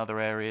that. In other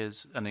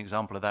areas, an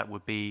example of that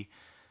would be,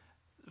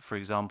 for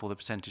example, the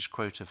percentage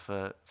quota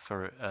for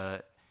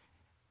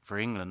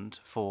England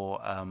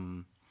for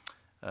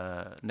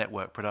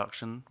network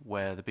production,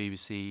 where the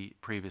BBC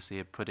previously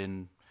had put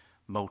in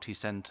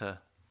multi-centre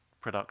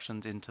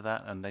productions into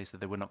that, and they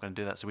said they were not going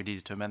to do that, so we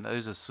needed to amend that.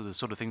 Those are the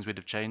sort of things we'd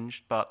have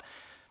changed, but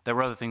there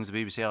were other things the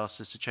BBC asked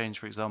us to change.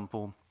 For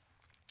example,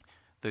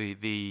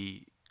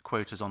 the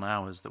quotas on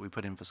hours that we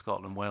put in for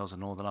Scotland, Wales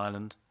and Northern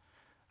Ireland,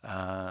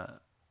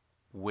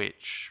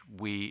 which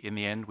in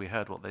the end, we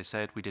heard what they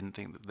said. We didn't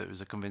think that there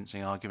was a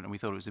convincing argument, and we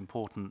thought it was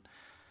important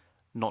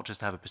not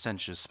just to have a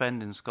percentage of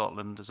spend in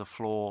Scotland as a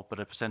floor,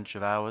 but a percentage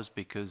of hours,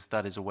 because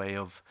that is a way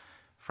of,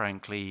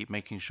 frankly,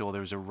 making sure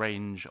there is a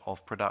range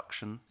of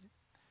production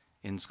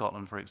in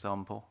Scotland, for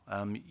example.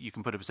 You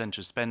can put a percentage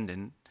of spend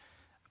in,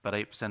 but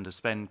 8% of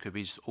spend could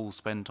be all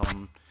spent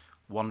on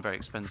one very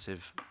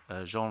expensive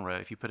genre,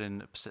 if you put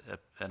in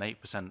an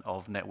 8%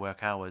 of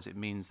network hours, it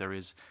means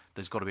there's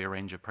got to be a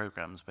range of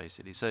programs,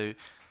 basically. So,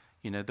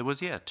 you know, there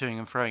was, toing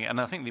and froing. And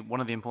I think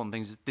one of the important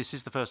things is this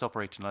is the first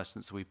operating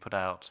license that we've put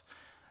out.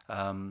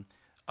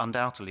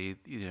 Undoubtedly,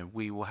 you know,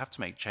 we will have to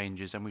make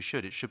changes, and we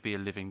should. It should be a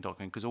living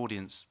document, because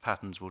audience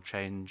patterns will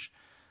change.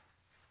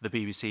 The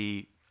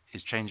BBC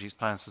is changing its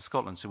plans for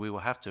Scotland, so we will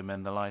have to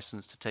amend the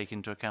licence to take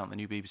into account the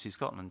new BBC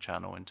Scotland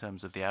channel in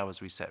terms of the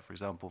hours we set, for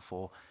example,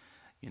 for,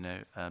 you know,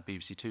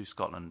 BBC Two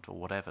Scotland or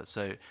whatever.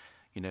 So,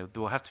 you know,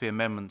 there will have to be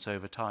amendments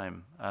over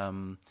time,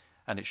 and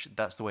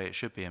that's the way it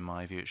should be, in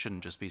my view. It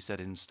shouldn't just be set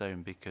in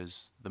stone,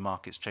 because the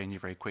market's changing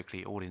very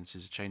quickly,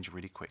 audiences are changing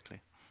really quickly.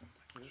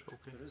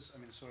 There is, I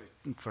mean, sorry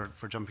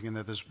for jumping in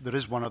there. There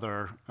is one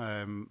other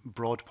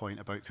broad point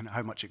about kind of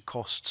how much it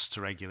costs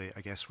to regulate,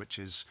 I guess, which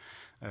is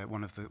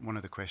one of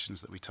the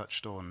questions that we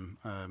touched on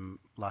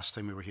last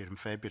time we were here in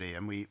February,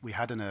 and we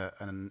had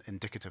an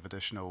indicative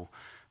additional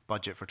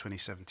budget for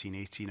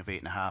 2017-18 of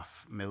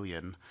 £8.5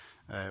 million.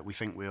 We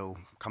think we'll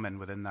come in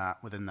within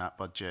that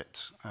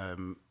budget.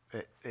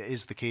 It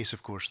is the case,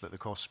 of course, that the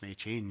costs may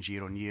change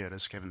year on year,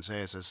 as Kevin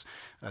says,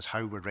 as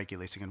how we're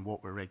regulating and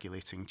what we're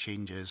regulating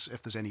changes.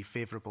 If there's any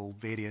favourable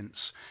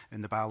variance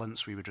in the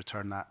balance, we would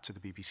return that to the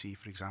BBC,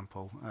 for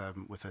example,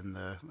 within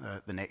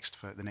the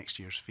next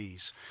year's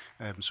fees.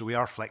 So we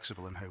are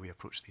flexible in how we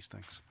approach these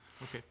things.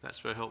 Okay, that's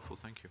very helpful.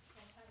 Thank you.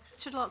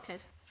 Richard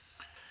Lockhead.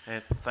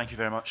 Thank you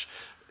very much.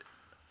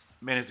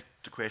 Many of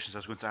the questions I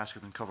was going to ask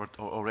have been covered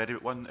already,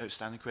 but one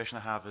outstanding question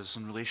I have is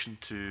in relation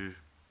to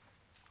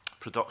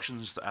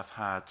productions that have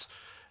had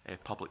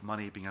public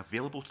money being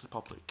available to the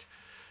public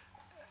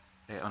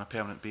on a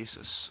permanent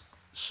basis.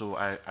 So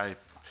I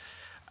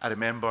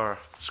remember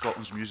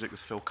Scotland's Music with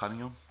Phil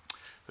Cunningham,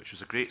 which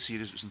was a great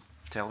series. It was on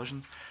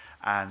television,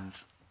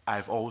 and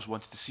I've always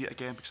wanted to see it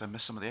again because I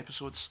missed some of the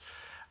episodes,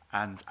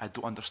 and I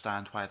don't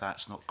understand why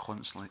that's not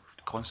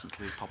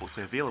constantly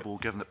publicly available,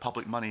 given that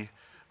public money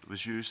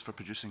was used for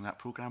producing that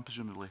programme,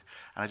 presumably.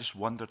 And I just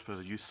wondered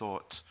whether you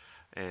thought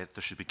there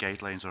should be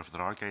guidelines, or if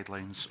there are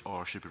guidelines,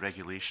 or should be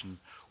regulation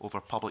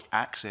over public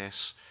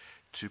access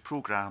to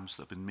programmes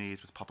that have been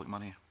made with public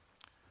money.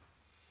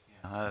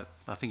 I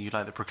think you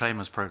like the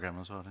Proclaimers programme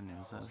as well, didn't you?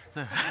 Was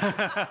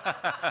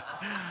that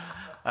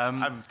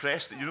I'm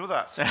impressed that you know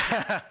that.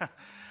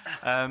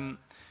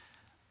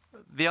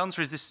 The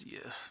answer is this.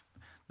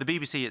 The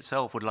BBC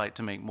itself would like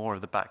to make more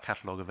of the back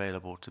catalogue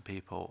available to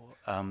people.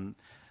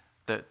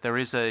 That there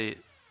is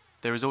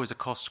always a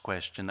cost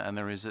question, and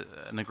there is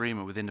an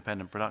agreement with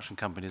independent production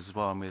companies as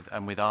well,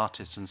 and with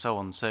artists and so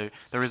on. So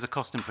there is a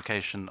cost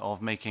implication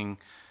of making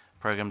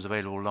programmes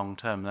available long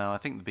term. Now, I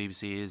think the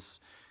BBC is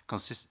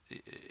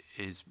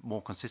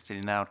more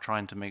consistently now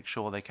trying to make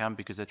sure they can,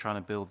 because they're trying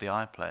to build the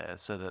iPlayer,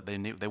 so that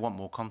they want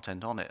more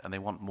content on it, and they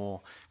want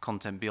more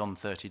content beyond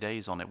 30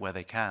 days on it where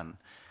they can.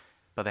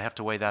 But they have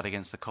to weigh that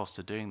against the cost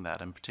of doing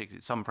that, and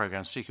particularly some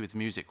programmes, particularly with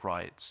music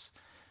rights,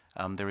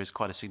 there is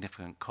quite a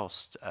significant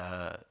cost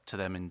to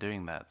them in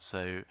doing that.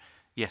 So,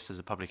 yes, there's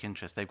a public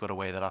interest. They've got to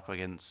weigh that up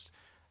against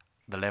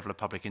the level of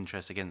public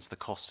interest against the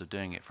cost of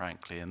doing it,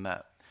 frankly, and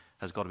that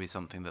has got to be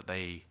something that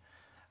they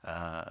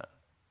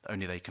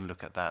only they can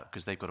look at that,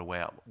 because they've got to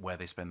weigh up where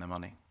they spend their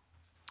money.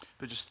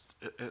 But just,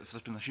 if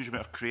there's been a huge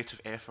amount of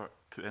creative effort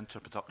put into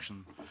a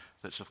production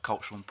that's of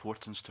cultural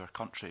importance to our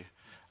country,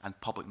 and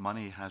public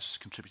money has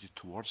contributed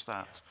towards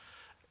that,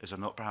 is there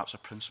not perhaps a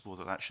principle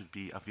that that should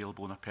be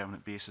available on a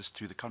permanent basis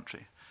to the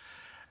country?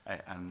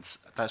 And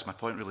that's my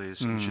point, really, is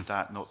should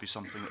that not be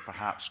something that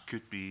perhaps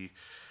could be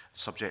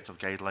subject of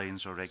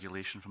guidelines or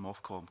regulation from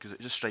Ofcom? Because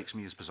it just strikes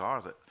me as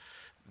bizarre that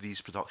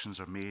these productions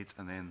are made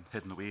and then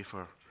hidden away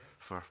for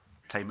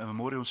time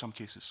immemorial in some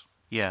cases.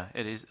 Yeah,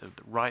 it is.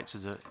 Rights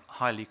is a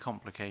highly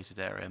complicated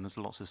area, and there's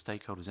lots of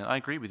stakeholders in it. I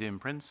agree with you in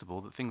principle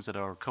that things that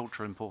are of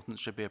cultural importance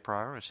should be a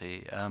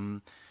priority.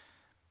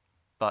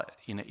 But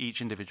you know,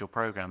 each individual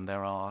programme,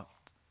 there are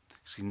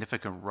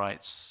significant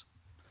rights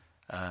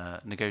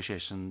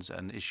negotiations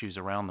and issues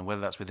around them,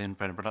 whether that's with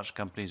independent production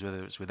companies,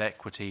 whether it's with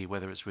equity,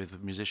 whether it's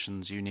with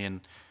musicians'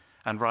 union,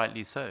 and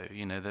rightly so.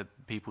 You know, that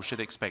people should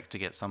expect to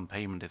get some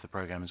payment if the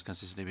programme is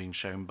consistently being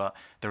shown, but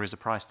there is a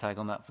price tag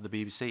on that for the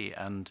BBC,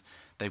 and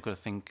they've got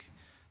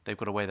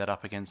to weigh that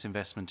up against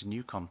investment in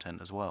new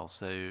content as well.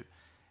 So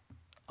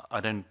I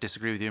don't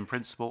disagree with you in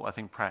principle. I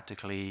think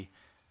practically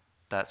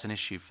that's an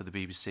issue for the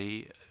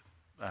BBC.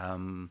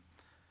 And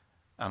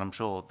I'm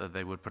sure that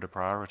they would put a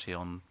priority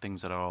on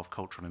things that are of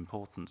cultural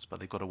importance, but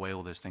they've got to weigh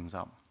all those things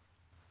up.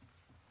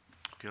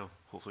 Okay,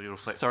 hopefully you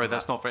reflect. Sorry, on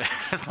that's that.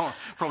 that's not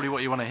probably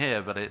what you want to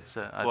hear, but it's.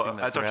 I think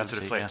that's I'd the urge you to reality,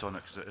 reflect yeah. on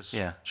it, because it is.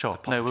 Yeah, sure.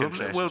 the No, public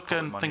interest we'll is go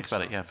public and money, think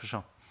about so- it. Yeah, for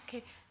sure.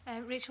 Okay,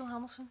 Rachel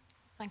Hamilton.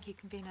 Thank you,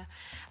 convener.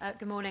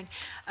 Good morning.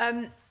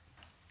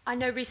 I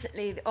know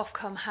recently the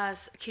Ofcom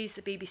has accused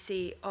the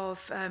BBC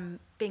of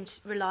being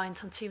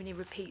reliant on too many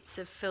repeats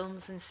of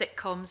films and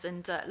sitcoms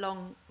and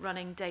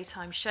long-running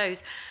daytime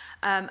shows.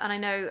 And I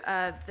know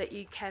that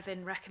you,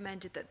 Kevin,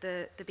 recommended that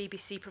the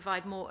BBC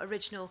provide more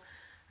original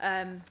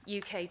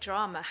UK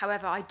drama.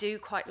 However, I do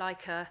quite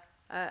like a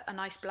a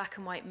nice black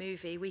and white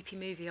movie, weepy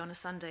movie on a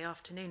Sunday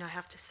afternoon, I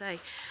have to say.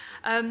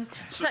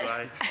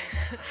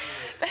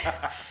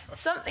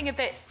 Something a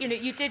bit,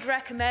 you did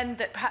recommend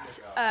that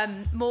perhaps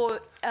more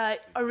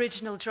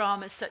original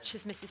dramas such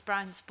as Mrs.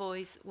 Brown's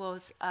Boys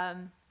was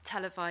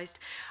televised.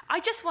 I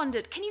just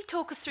wondered, can you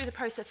talk us through the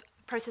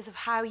process of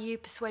how you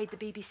persuade the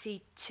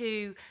BBC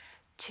to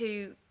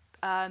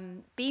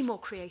be more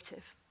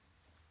creative?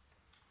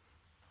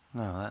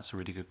 No, that's a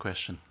really good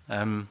question.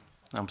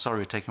 I'm sorry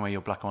we're taking away your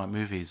black and white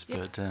movies,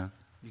 but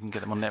you can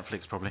get them on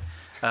Netflix probably.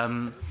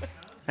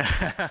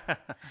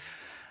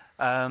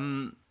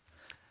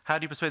 How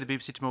do you persuade the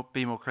BBC to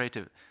be more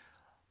creative?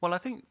 Well, I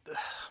think...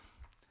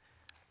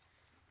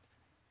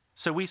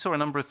 So we saw a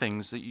number of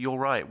things. You're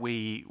right.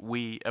 We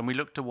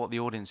looked at what the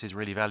audiences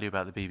really value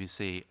about the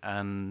BBC,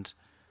 and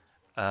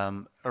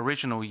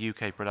original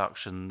UK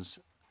productions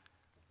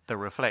that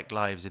reflect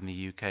lives in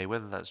the UK,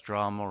 whether that's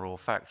drama or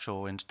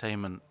factual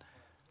entertainment,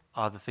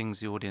 are the things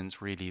the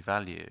audience really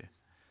value.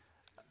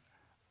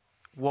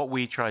 What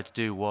we tried to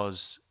do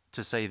was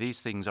to say these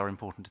things are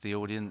important to the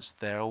audience.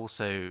 They're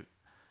also,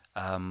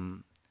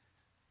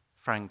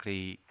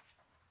 frankly,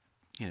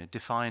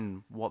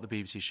 define what the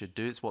BBC should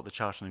do. It's what the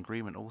Charter and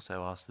Agreement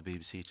also asks the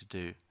BBC to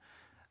do.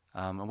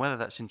 And whether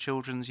that's in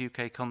children's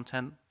UK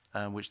content,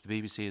 which the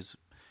BBC has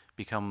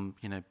become,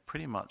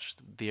 pretty much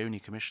the only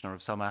commissioner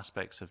of some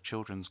aspects of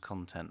children's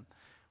content,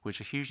 which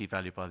are hugely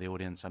valued by the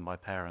audience and by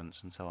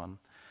parents and so on.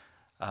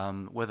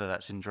 Whether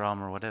that's in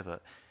drama or whatever.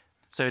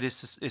 So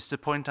it's to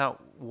point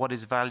out what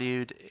is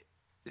valued.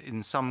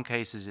 In some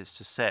cases, it's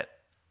to set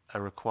a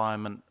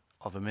requirement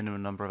of a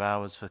minimum number of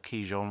hours for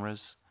key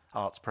genres,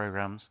 arts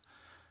programmes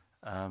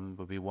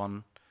would be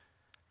one.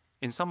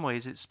 In some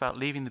ways, it's about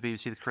leaving the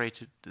BBC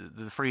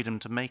the freedom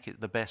to make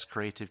it the best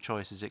creative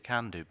choices it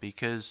can do,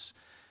 because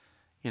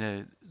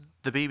the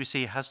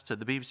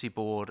BBC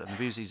board and the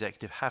BBC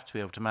executive have to be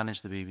able to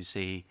manage the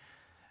BBC.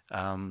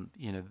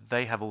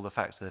 They have all the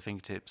facts at their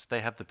fingertips.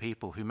 They have the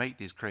people who make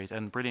these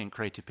brilliant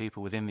creative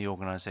people within the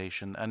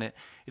organisation, and it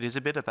is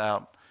a bit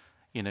about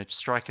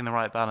striking the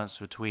right balance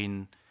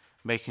between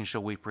making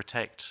sure we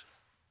protect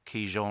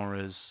key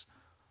genres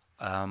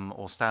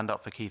or stand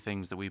up for key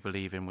things that we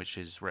believe in, which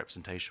is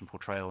representation,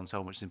 portrayal, and so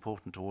on, which is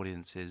important to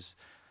audiences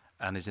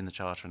and is in the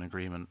Charter and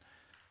Agreement,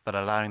 but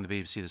allowing the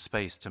BBC the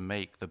space to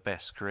make the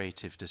best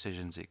creative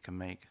decisions it can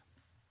make.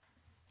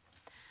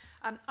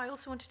 I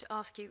also wanted to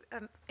ask you,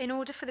 in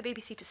order for the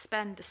BBC to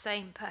spend the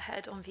same per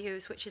head on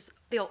viewers, which is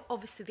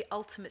obviously the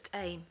ultimate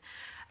aim,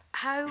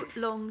 how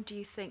long do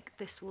you think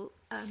this will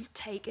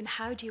take, and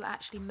how do you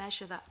actually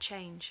measure that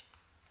change?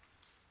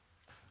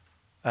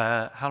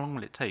 How long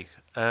will it take?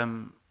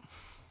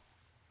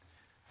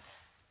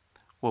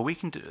 Well,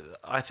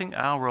 I think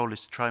our role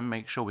is to try and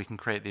make sure we can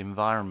create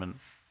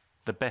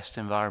the best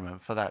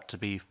environment for that to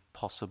be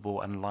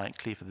possible and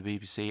likely for the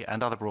BBC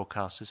and other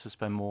broadcasters to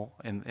spend more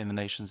in the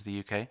nations of the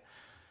UK.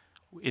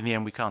 In the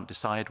end, we can't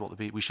decide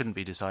we shouldn't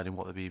be deciding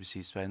what the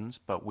BBC spends,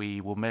 but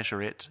we will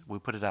measure it. We'll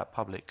put it out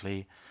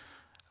publicly.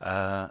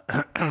 How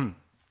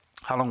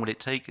long will it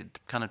take? It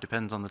kind of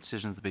depends on the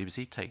decisions the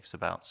BBC takes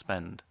about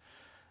spend.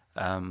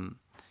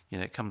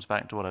 It comes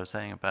back to what I was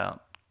saying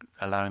about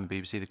allowing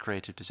the BBC the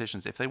creative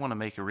decisions. If they want to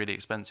make a really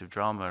expensive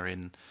drama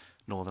in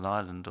Northern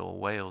Ireland or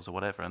Wales or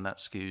whatever, and that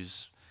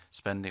skews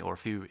spending, or a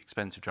few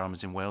expensive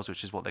dramas in Wales,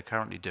 which is what they're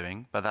currently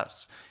doing, but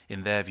that's,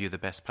 in their view, the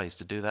best place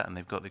to do that, and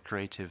they've got the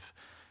creative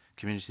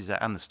communities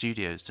there and the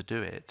studios to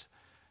do it,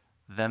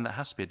 then that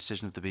has to be a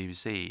decision of the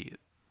BBC.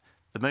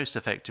 The most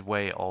effective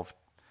way of,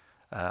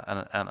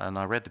 and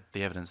I read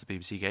the evidence the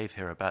BBC gave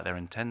here about their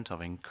intent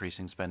of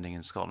increasing spending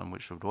in Scotland,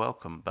 which would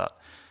welcome, but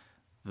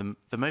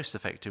the most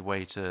effective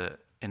way to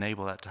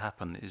enable that to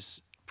happen is,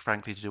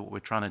 frankly, to do what we're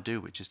trying to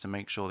do, which is to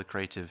make sure the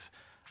creative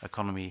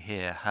economy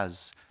here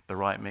has the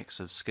right mix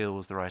of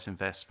skills, the right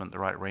investment, the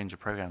right range of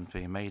programs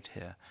being made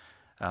here.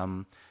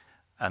 And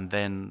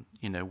then,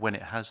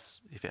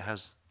 if it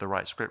has the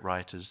right script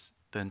writers,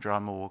 then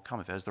drama will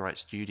come. If it has the right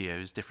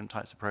studios, different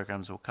types of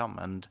programs will come.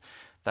 And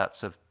those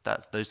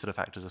sort of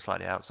factors are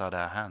slightly outside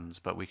our hands,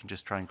 but we can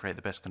just try and create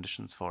the best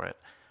conditions for it,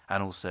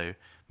 and also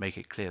make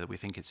it clear that we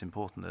think it's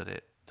important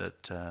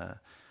that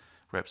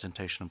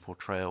representation and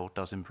portrayal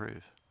does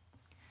improve.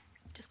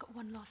 Just got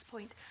one last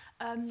point.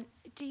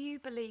 Do you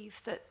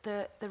believe that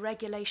the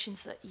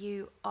regulations that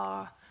you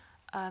are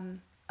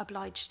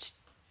obliged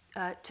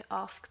to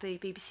ask the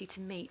BBC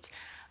to meet,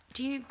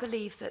 do you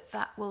believe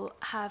that will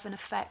have an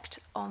effect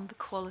on the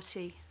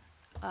quality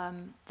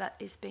that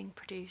is being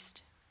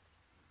produced?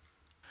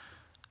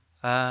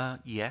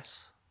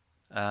 Yes.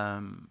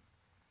 Yeah,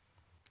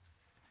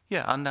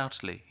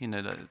 undoubtedly.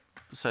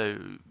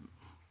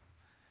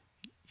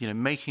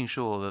 Making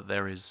sure that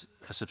there is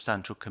a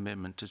substantial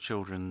commitment to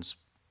children's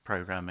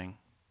programming,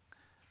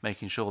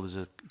 making sure there's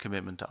a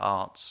commitment to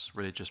arts,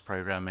 religious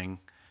programming,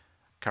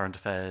 current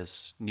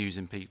affairs, news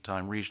in peak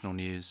time, regional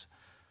news.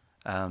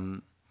 These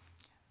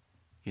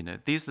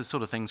are the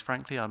sort of things,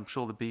 frankly, I'm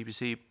sure the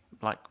BBC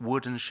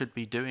would and should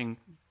be doing,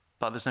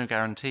 but there's no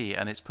guarantee,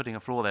 and it's putting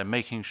a floor there,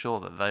 making sure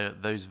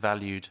that those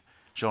valued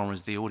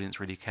genres the audience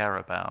really care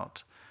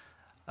about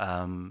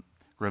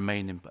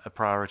remain a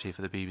priority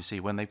for the BBC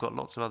when they've got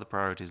lots of other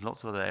priorities,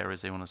 lots of other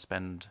areas they want to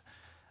spend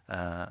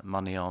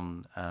money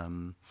on,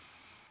 and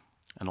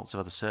lots of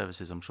other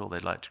services I'm sure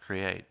they'd like to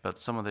create.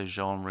 But some of those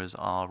genres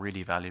are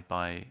really valued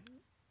by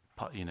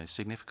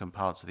significant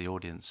parts of the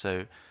audience.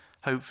 So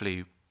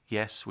hopefully,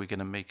 yes, we're going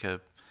to make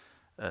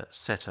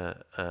set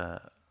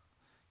a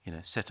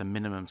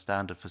minimum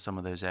standard for some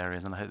of those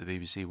areas, and I hope the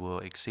BBC will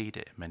exceed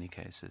it in many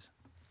cases.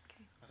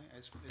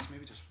 It's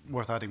maybe just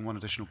worth adding one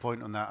additional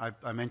point on that.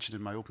 I mentioned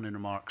in my opening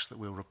remarks that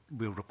we'll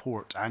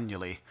report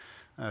annually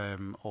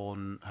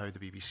on how the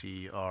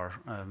BBC are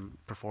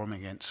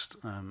performing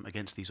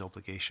against these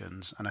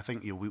obligations, and I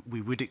think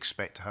we would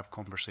expect to have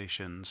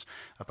conversations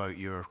about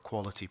your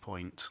quality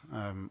point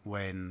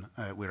when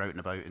we're out and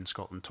about in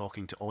Scotland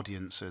talking to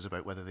audiences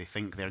about whether they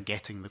think they're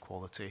getting the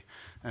quality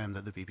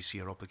that the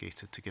BBC are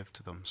obligated to give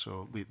to them.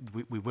 So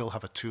we will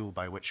have a tool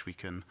by which we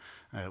can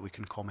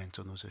comment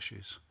on those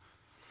issues.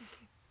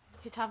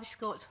 Tavish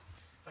Scott.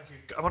 Thank you.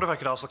 I wonder if I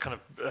could ask the kind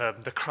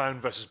of the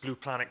Crown versus Blue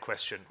Planet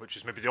question, which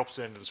is maybe the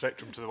opposite end of the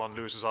spectrum to the one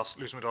Lewis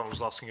MacDonald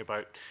was asking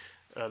about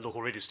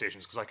local radio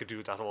stations, because I could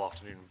do that all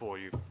afternoon and bore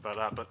you about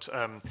that. But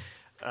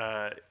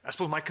I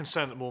suppose my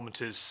concern at the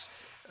moment is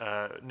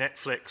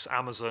Netflix,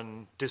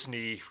 Amazon,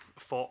 Disney,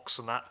 Fox,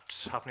 and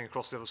that happening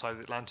across the other side of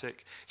the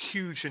Atlantic.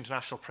 Huge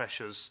international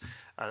pressures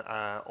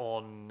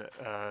on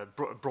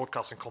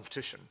broadcasting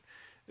competition.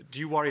 Do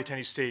you worry at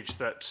any stage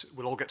that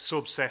we'll all get so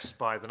obsessed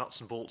by the nuts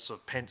and bolts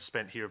of pence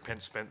spent here and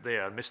pence spent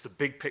there and miss the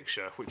big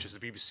picture, which is the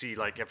BBC,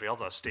 like every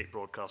other state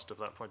broadcaster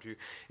from that point of view,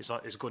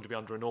 is going to be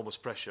under enormous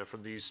pressure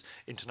from these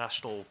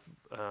international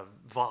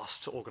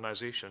vast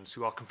organisations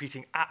who are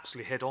competing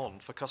absolutely head-on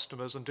for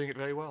customers and doing it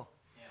very well?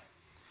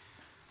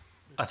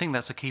 I think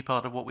that's a key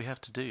part of what we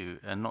have to do,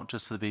 and not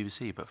just for the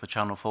BBC, but for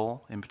Channel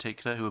 4 in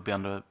particular, who will be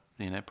under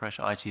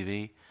pressure,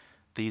 ITV.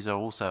 These are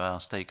also our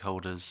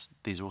stakeholders.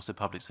 These are also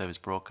public service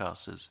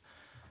broadcasters.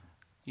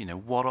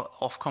 What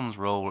Ofcom's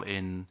role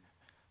in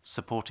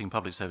supporting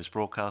public service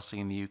broadcasting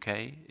in the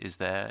UK is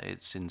there.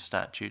 It's in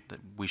statute that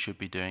we should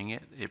be doing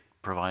it. It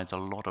provides a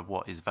lot of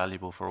what is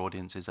valuable for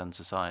audiences and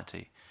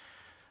society.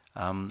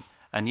 And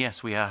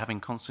yes, we are having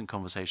constant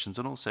conversations,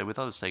 and also with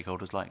other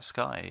stakeholders like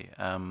Sky,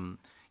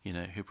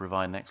 who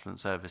provide an excellent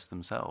service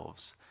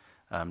themselves.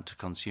 To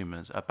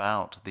consumers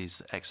about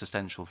these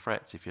existential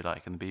threats, if you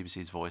like, and the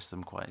BBC's voiced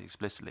them quite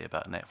explicitly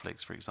about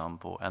Netflix, for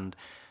example. And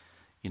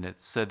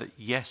so that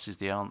yes is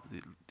the answer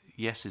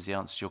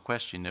to your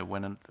question.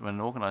 When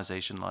an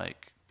organisation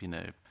like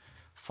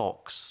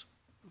Fox,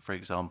 for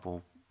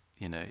example,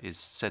 is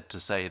said to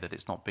say that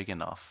it's not big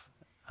enough,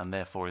 and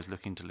therefore is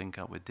looking to link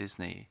up with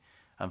Disney,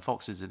 and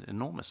Fox is an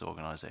enormous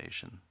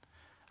organisation,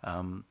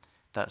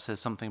 that says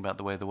something about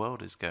the way the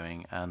world is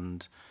going.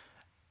 And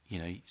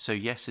so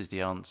yes is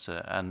the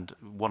answer, and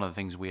one of the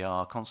things we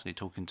are constantly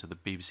talking to the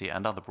BBC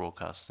and other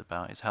broadcasters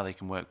about is how they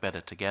can work better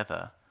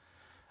together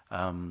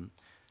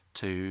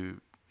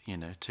to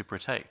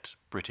protect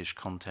British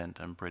content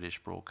and British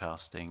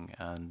broadcasting.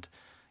 And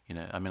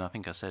I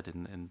think I said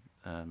in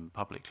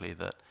publicly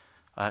that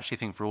I actually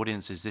think for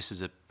audiences this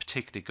is a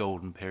particularly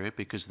golden period,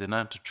 because the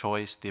amount of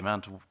choice, the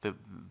amount of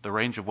the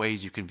range of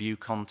ways you can view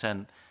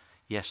content.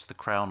 Yes, The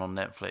Crown on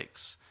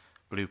Netflix,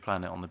 Blue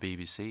Planet on the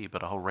BBC,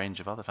 but a whole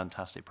range of other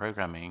fantastic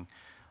programming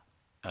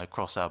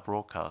across our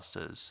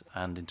broadcasters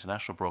and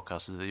international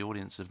broadcasters. The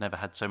audience have never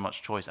had so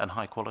much choice and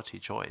high quality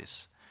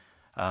choice.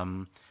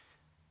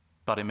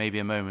 But it may be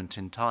a moment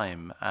in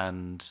time,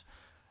 and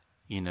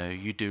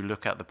you do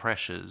look at the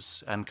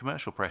pressures and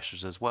commercial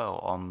pressures as well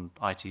on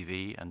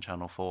ITV and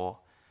Channel 4,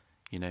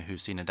 who've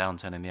seen a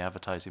downturn in the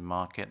advertising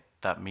market.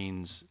 That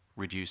means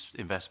reduced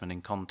investment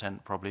in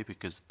content, probably,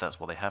 because that's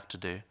what they have to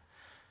do.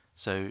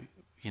 So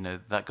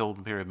that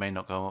golden period may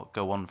not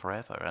go on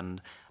forever,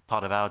 and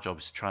part of our job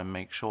is to try and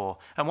make sure.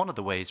 And one of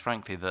the ways,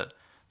 frankly, that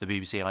the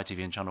BBC,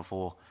 ITV, and Channel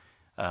 4,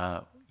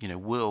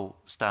 will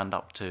stand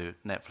up to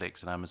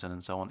Netflix and Amazon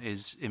and so on,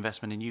 is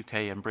investment in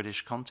UK and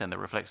British content that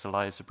reflects the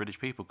lives of British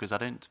people. Because I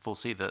don't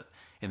foresee that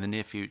in the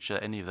near future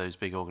any of those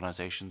big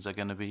organisations are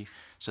going to be.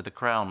 So the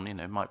Crown,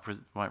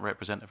 might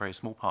represent a very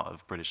small part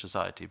of British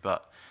society,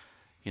 but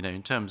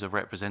in terms of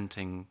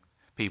representing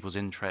people's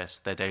interests,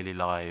 their daily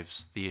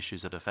lives, the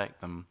issues that affect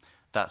them,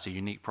 that's a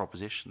unique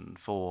proposition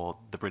for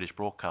the British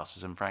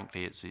broadcasters, and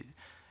frankly,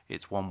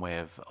 it's one way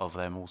of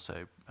them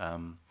also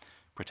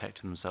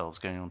protecting themselves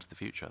going on to the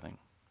future, I think.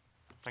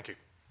 Thank you.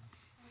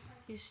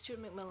 Stuart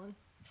McMillan.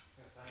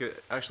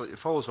 Actually, it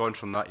follows on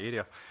from that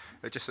area.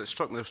 It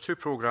struck me, there's two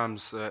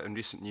programmes in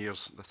recent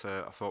years that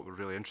I thought were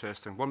really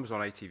interesting. One was on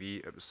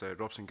ITV, it was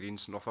Robson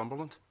Green's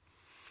Northumberland.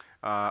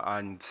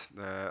 And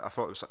I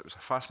thought it was a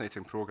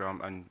fascinating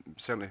programme and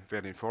certainly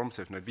very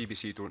informative. Now,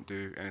 BBC don't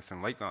do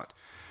anything like that.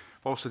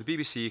 Also, the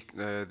BBC,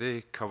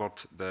 they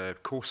covered the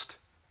coast.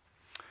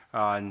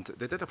 And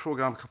they did a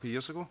programme a couple of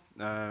years ago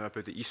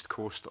about the east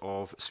coast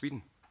of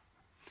Sweden.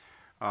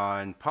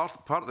 And part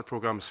of the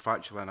programme is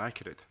factually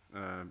inaccurate,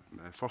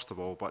 first of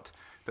all, but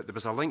there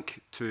was a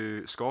link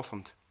to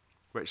Scotland,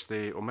 which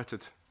they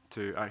omitted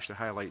to actually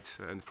highlight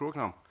in the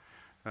programme.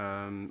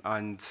 And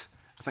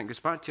I think it goes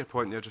back to your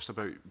point there just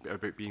about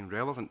being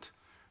relevant.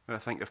 And I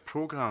think if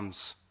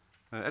programmes,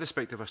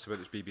 irrespective as to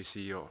whether it's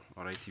BBC or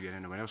ITV or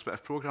anyone else, but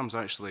if programmes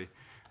actually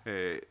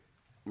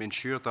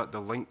ensure that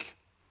the link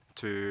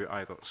to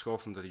either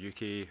Scotland or the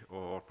UK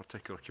or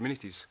particular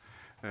communities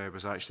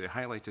was actually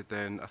highlighted,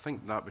 then I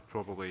think that would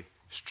probably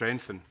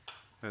strengthen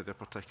the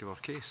particular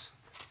case.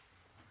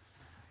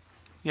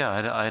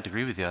 Yeah, I'd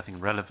agree with you. I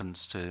think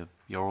relevance to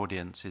your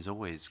audience is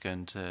always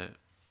going to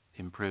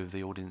improve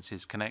the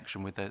audience's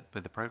connection with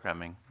the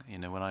programming. You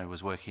know, when I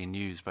was working in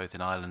news, both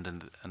in Ireland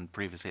and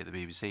previously at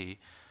the BBC,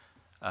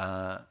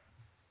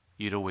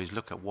 you'd always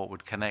look at what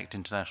would connect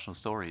international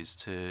stories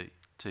to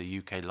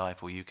UK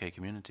life or UK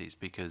communities,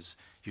 because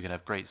you can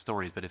have great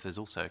stories, but if there's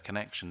also a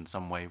connection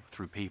some way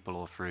through people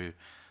or through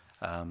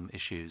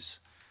issues,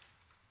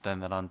 then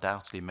that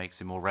undoubtedly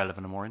makes it more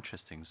relevant and more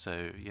interesting.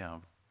 So, yeah,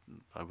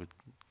 I would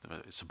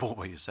support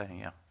what you're saying,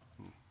 yeah.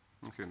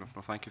 Okay, no,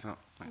 thank you for that.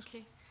 Thanks.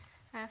 Okay,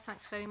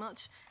 thanks very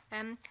much.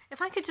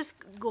 If I could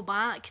just go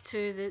back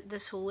to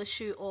this whole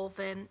issue of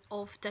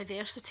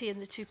diversity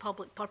and the two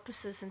public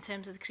purposes in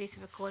terms of the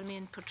creative economy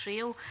and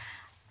portrayal.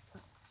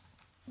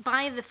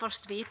 By the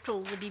 1st of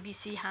April, the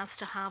BBC has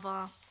to have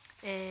a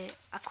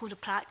code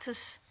of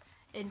practice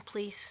in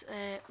place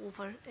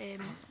over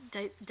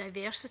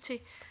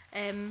diversity.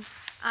 And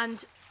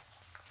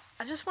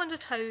I just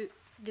wondered how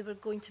they were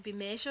going to be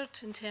measured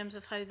in terms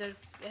of how they're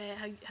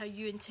how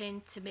you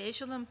intend to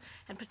measure them,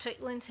 and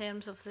particularly in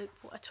terms of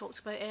what I talked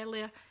about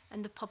earlier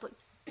and the public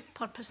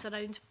purpose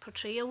around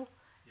portrayal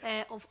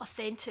of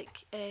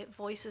authentic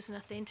voices and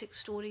authentic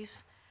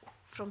stories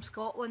from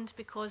Scotland,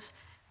 because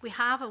we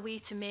have a way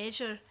to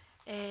measure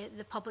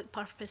the public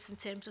purpose in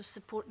terms of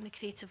supporting the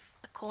creative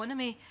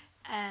economy.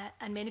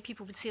 And many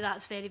people would say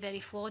that's very, very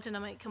flawed, and I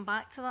might come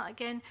back to that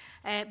again.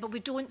 But we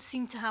don't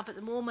seem to have at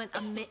the moment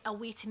a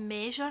way to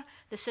measure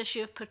this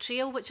issue of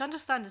portrayal, which I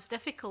understand is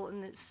difficult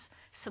and it's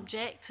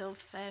subjective.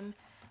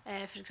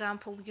 For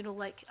example, you know,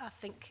 like I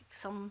think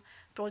some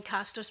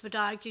broadcasters would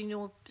argue, you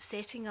know,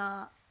 setting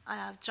a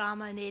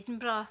drama in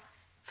Edinburgh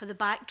for the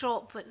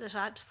backdrop, but there's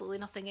absolutely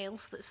nothing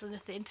else that's an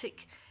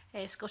authentic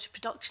Scottish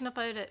production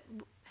about it,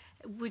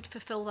 would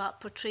fulfil that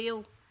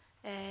portrayal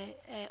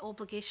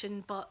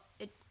obligation, but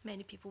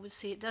many people would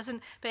say it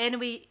doesn't. But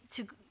anyway,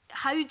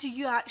 how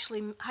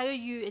are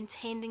you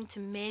intending to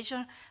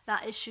measure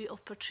that issue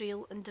of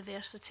portrayal and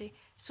diversity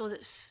so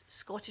that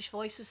Scottish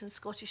voices and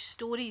Scottish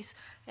stories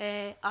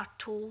are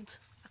told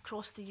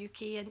across the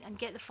UK and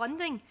get the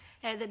funding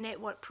that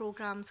network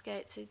programmes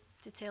get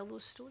to tell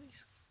those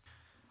stories?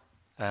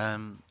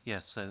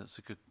 Yes, so that's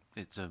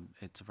it's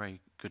a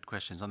very good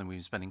question. Something we've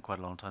been spending quite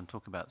a long time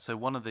talking about. So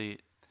one of the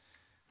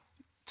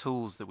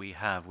tools that we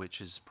have, which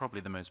is probably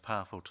the most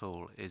powerful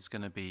tool, is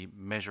going to be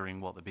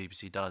measuring what the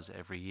BBC does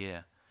every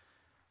year.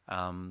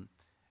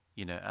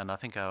 You know, and I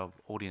think our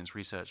audience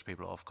research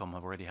people at Ofcom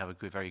already have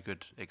a very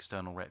good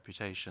external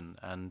reputation,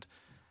 and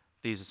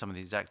these are some of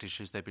the exact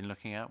issues they've been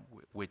looking at,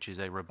 which is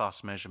a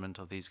robust measurement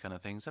of these kind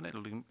of things, and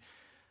it'll,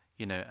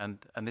 you know,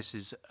 and this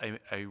is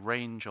a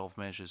range of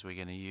measures we're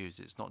going to use.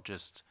 It's not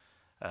just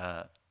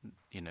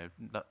you know,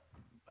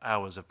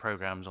 hours of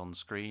programs on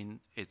screen.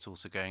 It's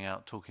also going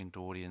out, talking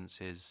to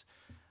audiences,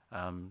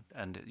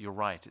 and you're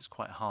right, it's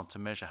quite hard to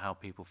measure how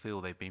people feel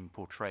they've been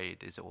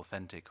portrayed. Is it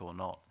authentic or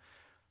not?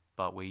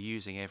 But we're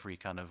using every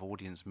kind of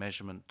audience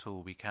measurement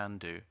tool we can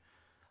do.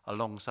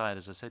 Alongside,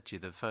 as I said to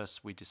you,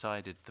 we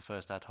decided the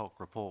first ad hoc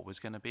report was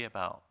going to be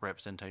about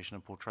representation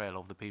and portrayal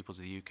of the peoples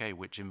of the UK,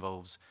 which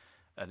involves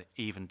an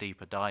even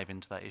deeper dive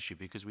into that issue,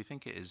 because we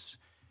think it is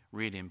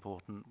really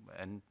important.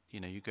 And, you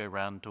know, you go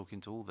around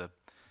talking to all the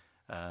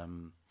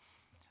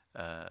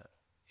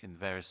in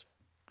various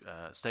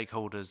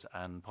stakeholders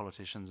and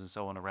politicians and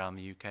so on around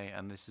the UK,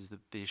 and this is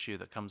the issue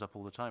that comes up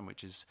all the time,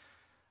 which is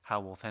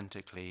how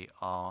authentically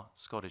are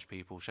Scottish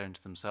people shown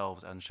to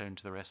themselves and shown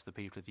to the rest of the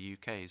people of the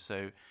UK.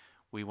 So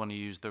we want to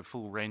use the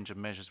full range of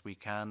measures we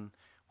can.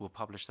 We'll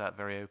publish that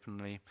very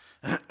openly.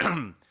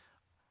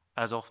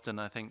 As often,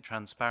 I think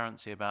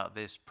transparency about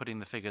this, putting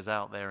the figures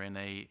out there in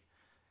a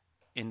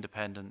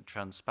independent,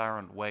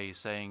 transparent way,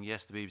 saying,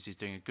 yes, the BBC is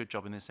doing a good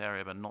job in this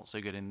area, but not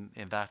so good in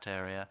that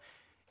area,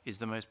 is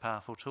the most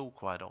powerful tool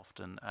quite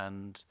often.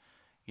 And,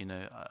 you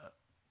know,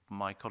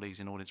 my colleagues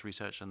in audience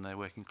research, and they're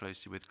working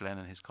closely with Glenn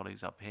and his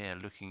colleagues up here,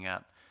 looking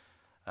at,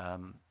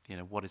 you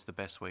know, what is the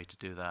best way to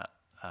do that,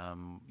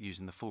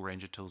 using the full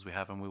range of tools we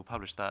have. And we'll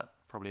publish that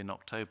probably in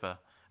October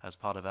as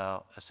part of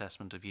our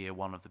assessment of year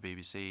one of the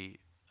BBC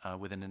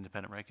with an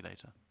independent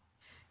regulator.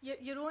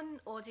 Your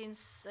own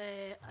audience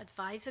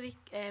advisory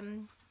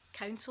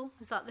council,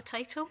 is that the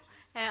title?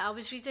 I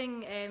was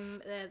reading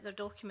their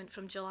document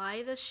from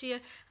July this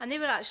year, and they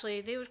were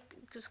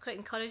quite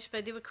encouraged,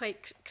 but they were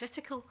quite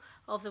critical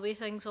of the way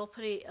things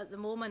operate at the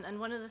moment.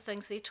 And one of the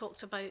things they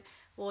talked about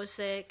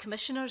was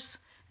commissioners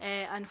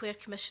and where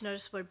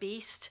commissioners were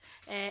based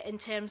in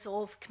terms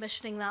of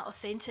commissioning that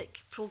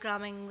authentic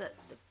programming, that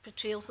the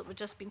portrayals that we've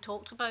just been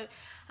talked about.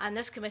 And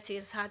this committee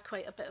has had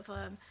quite a bit of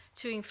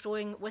toing and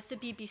froing with the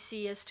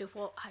BBC as to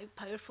how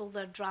powerful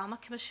their drama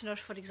commissioner,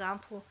 for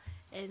example,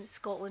 in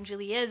Scotland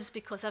really is,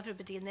 because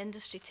everybody in the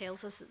industry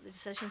tells us that the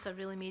decisions are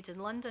really made in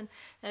London.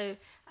 Now,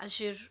 as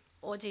your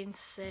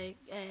audience,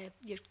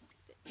 your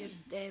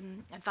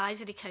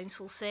advisory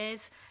council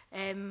says,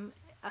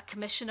 a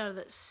commissioner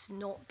that's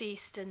not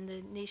based in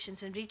the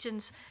nations and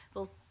regions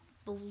will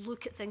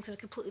look at things in a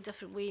completely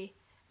different way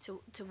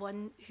to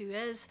one who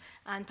is,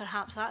 and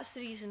perhaps that's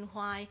the reason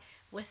why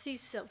with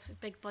these sort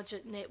of big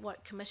budget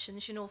network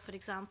commissions, you know, for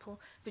example,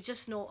 we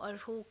just know our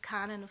whole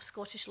canon of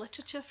Scottish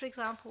literature, for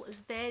example, is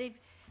very,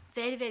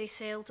 very, very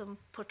seldom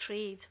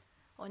portrayed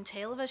on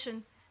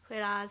television,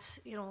 whereas,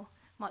 you know,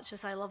 much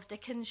as I love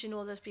Dickens, you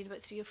know, there's been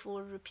about 3 or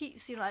 4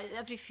 repeats, you know,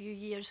 every few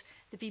years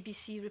the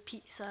BBC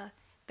repeats a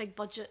big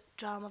budget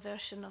drama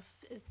version of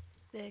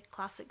the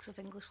classics of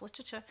English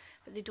literature,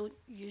 but they don't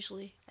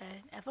usually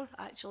ever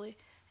actually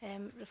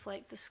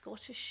reflect the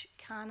Scottish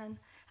canon.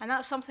 And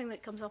that's something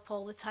that comes up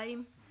all the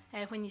time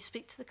when you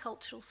speak to the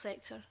cultural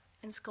sector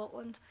in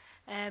Scotland.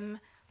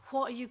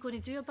 What are you going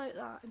to do about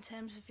that in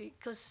terms of,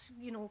 because,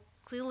 you know,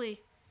 clearly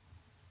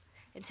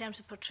in terms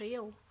of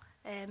portrayal,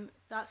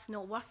 that's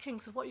not working.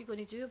 So what are you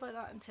going to do about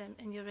that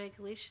in your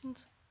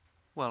regulations?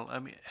 Well, I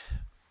mean,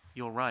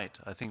 you're right.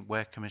 I think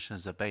where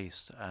commissioners are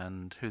based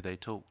and who they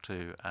talk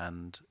to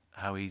and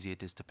how easy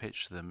it is to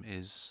pitch them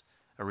is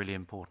a really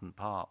important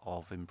part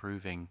of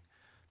improving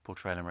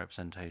portrayal and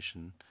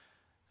representation.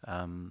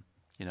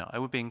 You know, I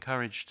would be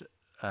encouraged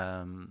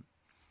to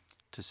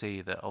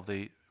see that of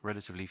the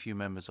relatively few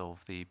members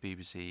of the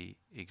BBC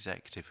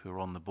executive who are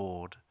on the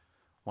board,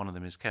 one of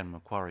them is Ken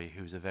Macquarie,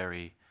 who's a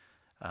very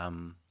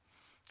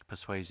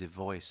persuasive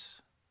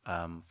voice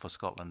for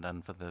Scotland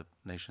and for the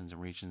nations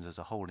and regions as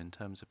a whole in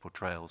terms of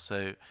portrayal.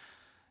 So,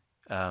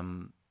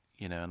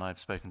 you know, and I've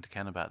spoken to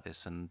Ken about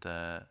this, and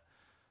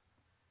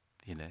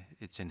you know,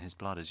 it's in his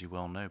blood, as you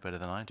well know, better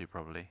than I do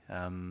probably.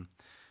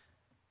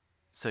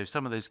 So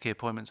some of those key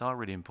appointments are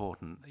really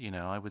important. You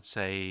know, I would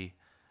say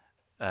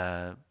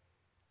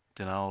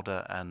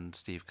Donalda and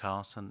Steve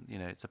Carson, you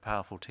know, it's a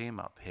powerful team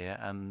up here,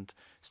 and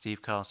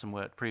Steve Carson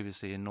worked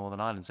previously in Northern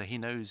Ireland, so he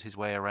knows his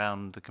way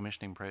around the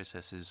commissioning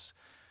processes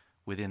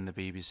within the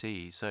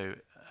BBC. So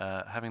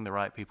having the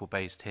right people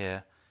based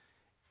here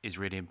is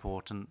really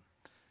important.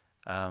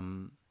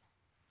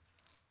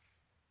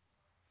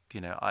 You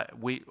know,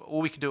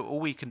 all we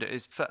can do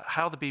is, for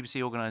how the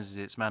BBC organises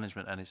its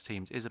management and its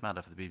teams is a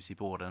matter for the BBC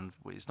board, and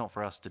it's not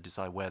for us to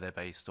decide where they're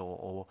based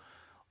or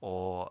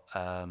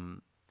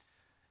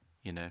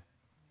you know,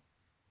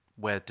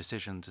 where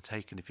decisions are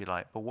taken, if you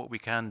like. But what we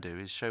can do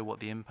is show what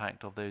the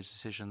impact of those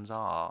decisions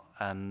are,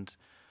 and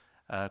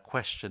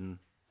question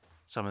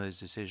some of those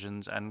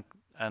decisions, and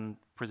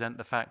present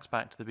the facts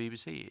back to the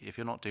BBC. If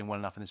you're not doing well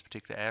enough in this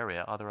particular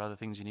area, are there other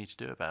things you need to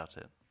do about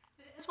it?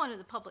 It's one of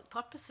the public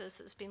purposes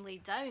that's been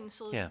laid down,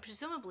 so yeah,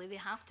 presumably they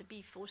have to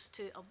be forced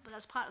to,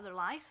 as part of their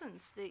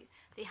licence, they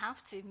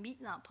have to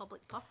meet that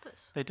public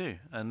purpose. They do,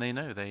 and they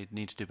know they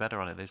need to do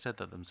better on it. They've said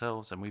that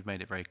themselves, and we've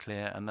made it very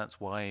clear, and that's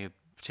why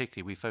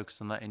particularly we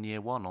focused on that in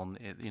year one. On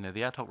it, you know,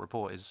 the ad hoc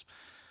report is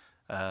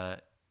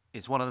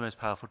it's one of the most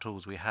powerful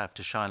tools we have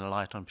to shine a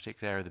light on a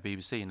particular area of the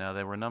BBC. Now,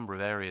 there were a number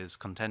of areas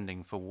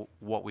contending for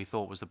what we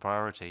thought was the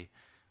priority.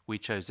 We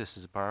chose this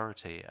as a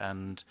priority,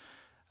 and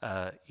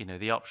you know,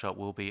 the upshot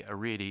will be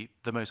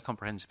the most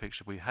comprehensive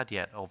picture we've had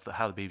yet of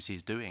how the BBC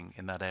is doing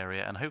in that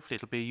area, and hopefully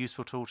it'll be a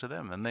useful tool to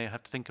them, and they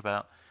have to think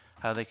about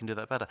how they can do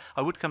that better.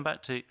 I would come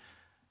back to,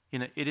 you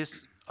know,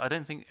 I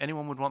don't think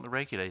anyone would want the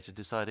regulator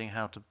deciding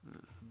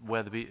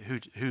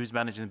who's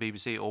managing the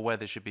BBC or where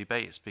they should be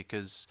based,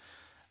 because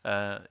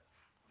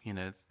you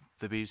know,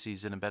 the BBC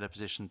is in a better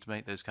position to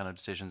make those kind of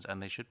decisions,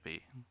 and they should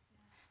be.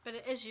 But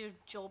it is your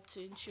job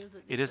to ensure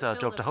that it is our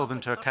job to hold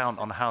them to account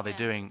on how they're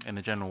doing in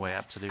the general way.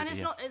 Absolutely.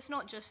 And it's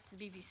not just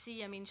the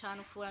BBC. I mean,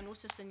 Channel 4, I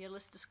noticed in your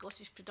list of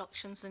Scottish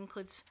productions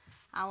includes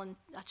a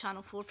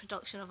Channel 4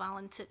 production of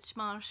Alan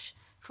Titchmarsh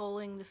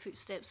following the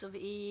footsteps of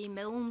A.A.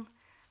 Milne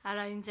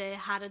around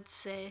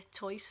Harrods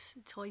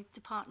toy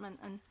department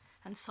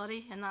and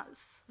Surrey, and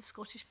that's the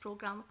Scottish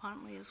programme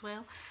apparently as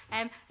well.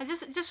 And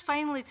just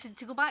finally,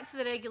 to go back to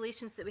the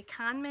regulations that we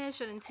can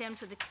measure in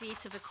terms of the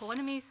creative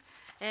economies,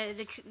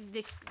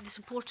 the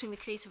supporting the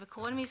creative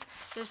economies,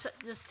 there's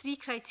 3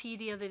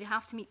 criteria that they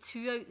have to meet.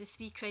 2 out of the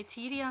 3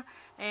 criteria.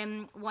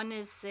 One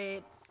is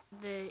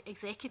the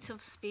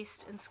executives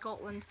based in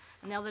Scotland,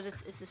 and the other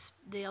is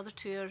the other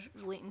 2 are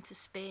relating to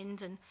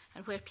spend and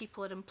where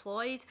people are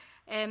employed.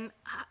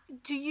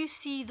 Do you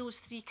see those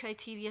 3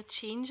 criteria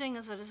changing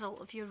as a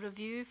result of your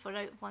review for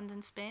out of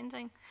London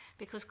spending?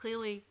 Because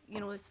clearly, you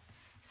know,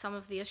 some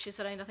of the issues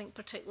around, I think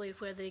particularly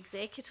where the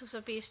executives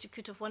are based, you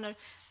could have one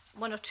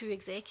or 2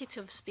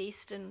 executives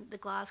based in the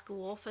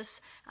Glasgow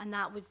office, and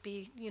that would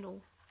be, you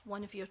know,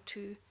 one of your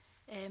 2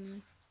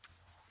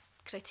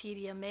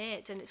 criteria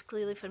met, and it's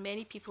clearly for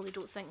many people they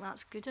don't think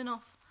that's good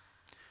enough.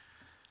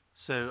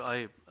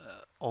 So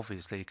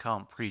obviously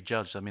can't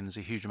prejudge. I mean, there's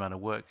a huge amount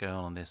of work going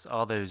on this.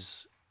 Are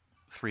those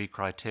 3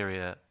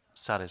 criteria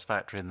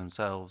satisfactory in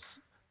themselves?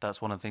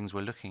 That's one of the things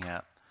we're looking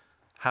at.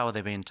 How are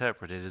they being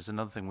interpreted is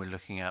another thing we're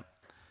looking at.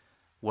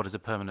 What does a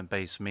permanent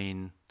base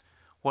mean?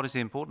 What is the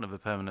importance of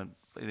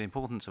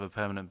a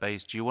permanent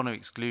base? Do you want to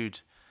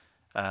exclude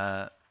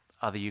other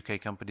UK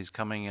companies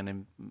coming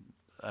and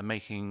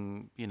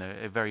making, you know,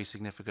 a very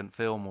significant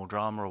film or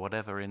drama or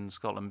whatever in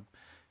Scotland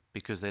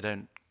because they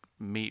don't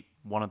meet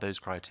one of those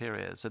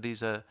criteria? So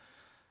these are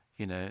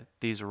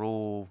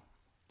all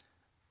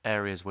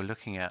areas we're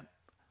looking at.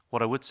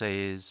 What I would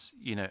say is,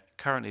 you know,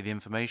 currently the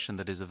information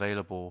that is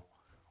available,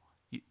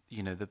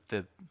 you know, the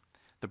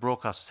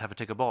broadcasters have to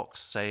tick a box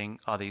saying,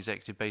 are the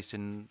executive based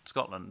in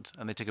Scotland?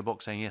 And they tick a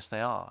box saying, yes,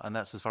 they are. And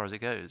that's as far as it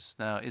goes.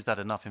 Now, is that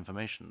enough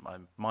information?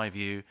 My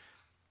view,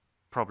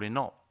 probably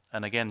not.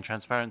 And again,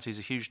 transparency is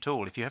a huge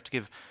tool. If you have to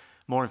give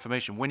more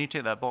information, when you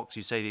tick that box,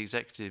 you say the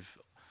executive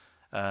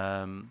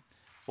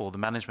or the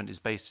management is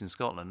based in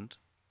Scotland,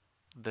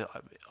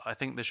 I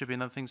think there should be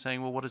another thing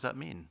saying, well, what does that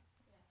mean?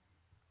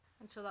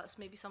 And so that's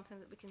maybe something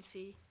that we can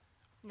see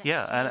next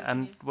year.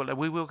 And well,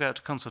 we will go out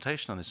to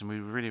consultation on this, and we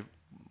really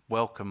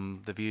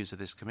welcome the views of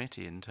this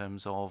committee in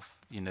terms of,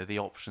 you know, the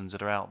options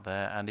that are out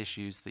there and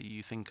issues that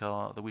you think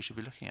that we should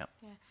be looking at.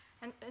 Yeah.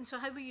 And so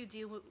how will you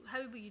deal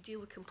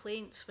with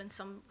complaints when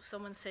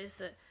someone says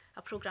that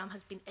a programme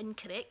has been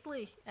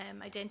incorrectly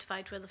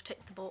identified where they've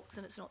ticked the box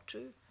and it's not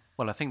true?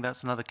 Well, I think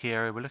that's another key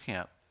area we're looking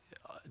at.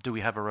 Do we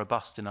have a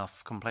robust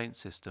enough complaint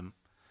system?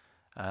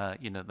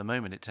 You know, at the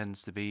moment it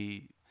tends to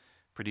be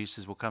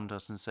producers will come to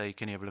us and say,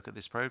 "Can you have a look at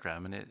this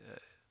programme?"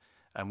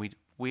 And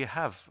we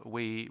have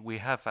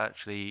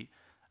actually,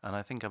 and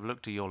I think I've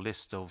looked at your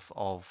list of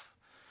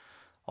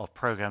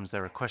programmes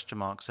there are question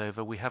marks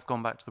over. We have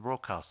gone back to the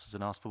broadcasters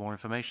and asked for more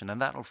information,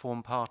 and that will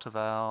form part of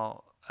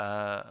our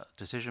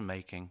decision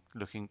making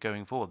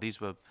going forward.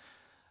 These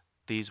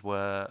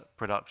were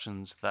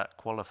productions that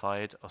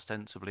qualified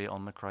ostensibly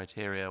on the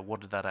criteria.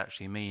 What did that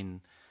actually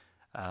mean?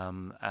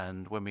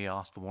 And when we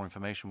asked for more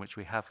information, which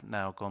we have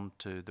now gone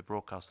to the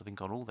broadcast, I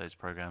think on all those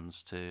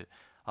programmes to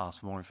ask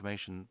for more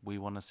information, we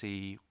want to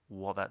see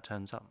what that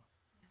turns up.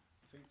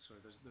 I think so.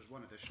 There's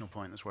one additional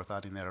point that's worth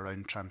adding there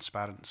around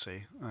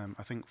transparency.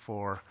 I think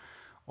for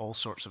all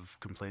sorts of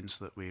complaints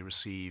that we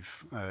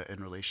receive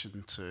in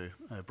relation to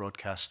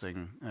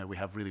broadcasting, we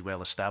have really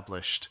well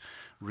established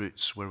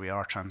routes where we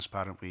are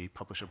transparent. We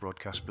publish a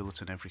broadcast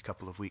bulletin every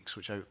couple of weeks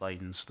which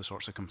outlines the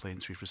sorts of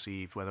complaints we've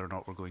received, whether or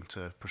not we're going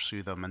to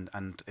pursue them,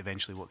 and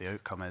eventually what the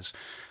outcome is.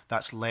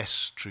 That's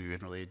less true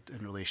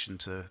in relation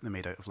to the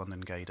Made Out of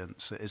London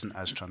guidance. It isn't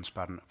as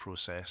transparent a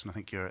process, and I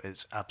think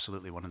it's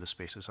absolutely one of the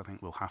spaces I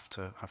think we'll have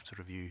to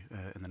review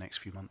in the next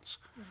few months.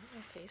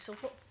 Okay, so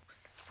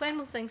when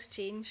will things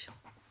change?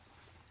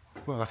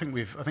 Well, I think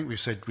we've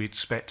said we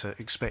expect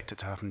it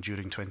to happen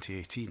during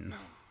 2018.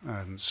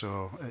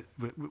 So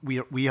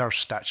we are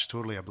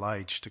statutorily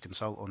obliged to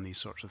consult on these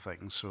sorts of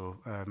things. So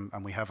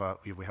and we have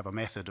a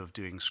method of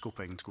doing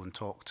scoping to go and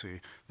talk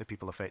to the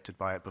people affected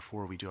by it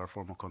before we do our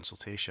formal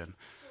consultation.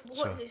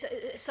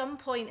 At some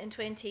point in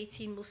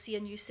 2018, we'll see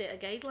a new set of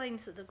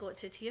guidelines that they've got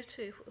to adhere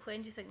to.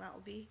 When do you think that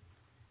will be?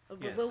 Or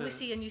will we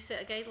see a new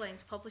set of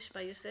guidelines published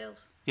by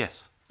yourselves?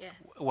 Yes. Yeah.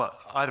 Well,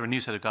 either a new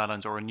set of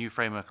guidelines or a new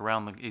framework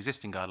around the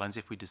existing guidelines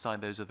if we decide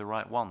those are the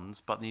right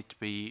ones, but need to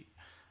be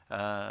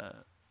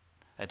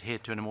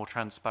adhered to in a more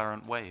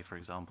transparent way, for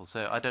example.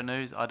 So I don't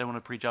know. I don't want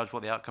to prejudge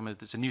what the outcome is.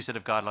 It's a new set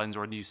of guidelines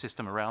or a new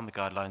system around the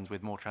guidelines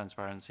with more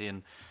transparency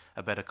and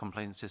a better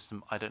complaint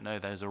system. I don't know.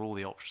 Those are all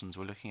the options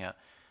we're looking at.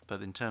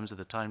 But in terms of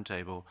the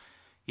timetable,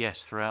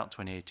 yes, throughout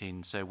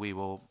 2018. So we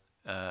will,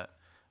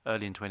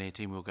 early in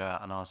 2018, we'll go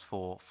out and ask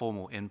for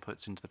formal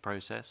inputs into the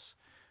process.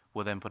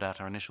 We'll then put out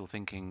our initial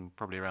thinking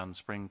probably around the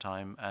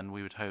springtime, and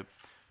we would hope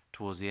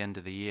towards the end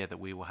of the year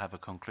that we will have a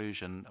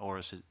conclusion,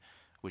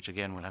 which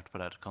again we'll have to put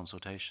out a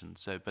consultation.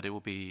 So, but it will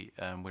be,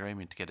 we're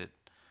aiming to get it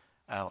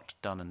out,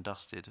 done and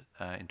dusted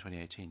in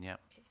 2018, yeah.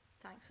 Okay,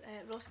 thanks.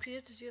 Ross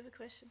Greer, did you have a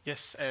question?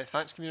 Yes,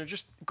 thanks, Convener.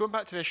 Just going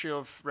back to the issue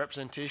of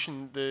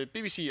representation, the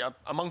BBC,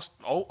 amongst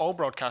all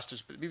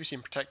broadcasters, but the BBC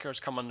in particular,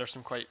 has come under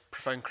some quite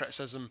profound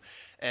criticism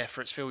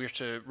for its failure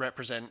to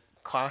represent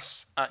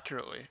class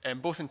accurately,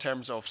 both in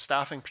terms of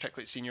staffing,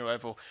 particularly at senior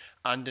level,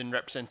 and in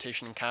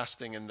representation and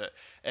casting, and that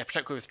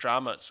particularly with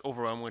drama, it's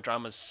overwhelmingly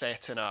drama's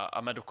set in a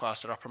middle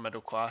class or upper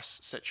middle class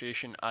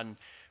situation, and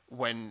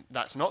when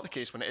that's not the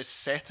case, when it is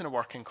set in a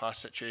working class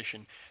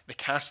situation, the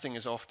casting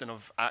is often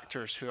of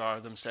actors who are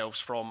themselves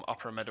from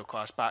upper middle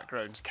class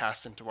backgrounds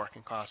cast into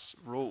working class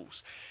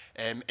roles.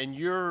 In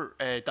your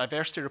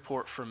diversity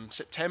report from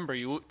September,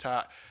 you looked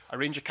at a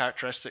range of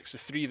characteristics, the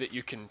 3 that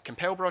you can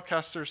compel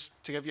broadcasters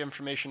to give you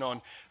information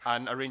on,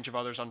 and a range of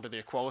others under the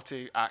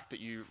Equality Act that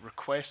you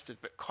requested,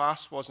 but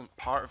class wasn't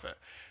part of it.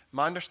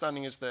 My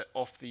understanding is that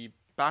off the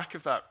back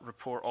of that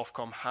report,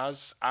 Ofcom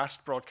has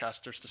asked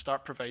broadcasters to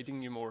start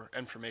providing you more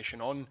information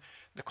on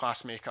the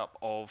class makeup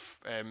of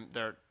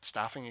their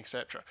staffing,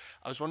 etc.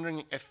 I was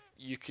wondering if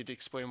you could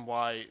explain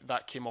why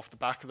that came off the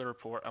back of the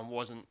report and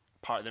wasn't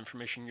part of the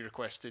information you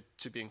requested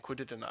to be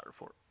included in that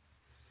report?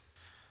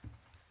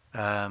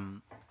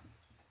 Well,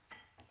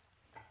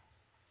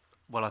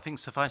 I think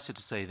suffice it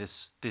to say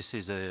this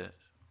is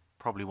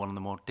probably one of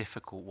the more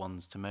difficult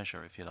ones to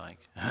measure, if you like.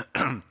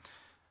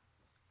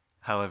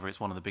 However, it's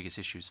one of the biggest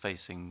issues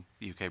facing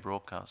UK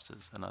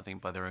broadcasters, and I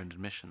think by their own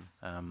admission.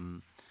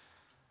 And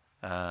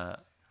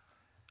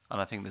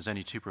I think there's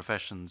only two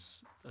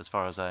professions, as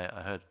far as I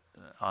heard,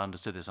 I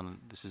understood this, and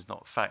this is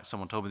not fact,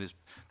 someone told me this,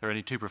 there are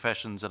only two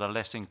professions that are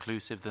less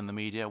inclusive than the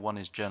media. One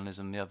is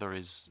journalism, the other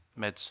is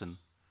medicine.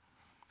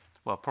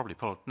 Well, probably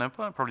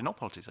not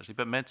politics, actually,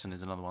 but medicine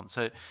is another one.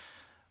 So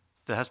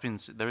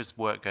there is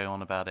work going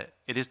on about it.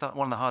 It is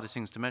one of the hardest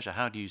things to measure.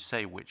 How do you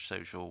say which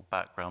social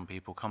background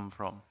people come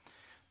from?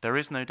 There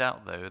is no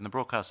doubt, though, and the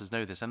broadcasters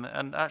know this, and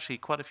actually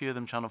quite a few of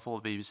them, Channel 4,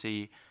 the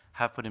BBC,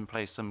 have put in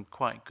place some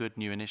quite good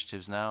new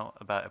initiatives now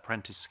about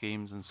apprentice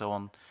schemes and so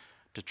on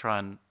to try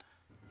and,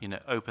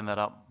 open that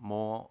up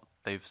more.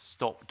 They've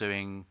stopped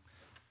doing,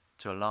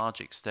 to a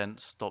large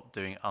extent,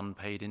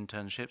 unpaid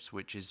internships,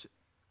 which is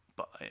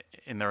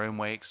in their own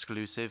way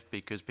exclusive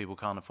because people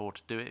can't afford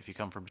to do it if you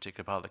come from a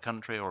particular part of the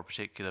country or a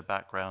particular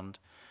background.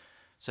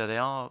 So they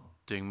are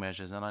doing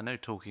measures, and I know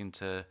talking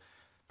to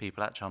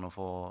people at Channel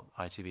 4,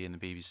 ITV and the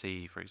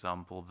BBC, for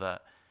example,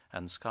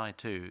 and Sky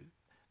too,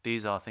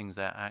 these are things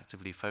they're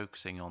actively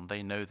focusing on.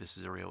 They know this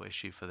is a real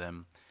issue for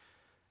them.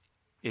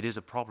 It is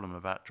a problem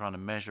about trying to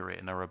measure it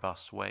in a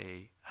robust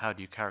way. How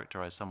do you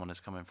characterize someone as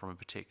coming from a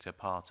particular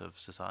part of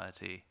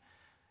society?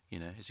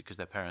 Is it because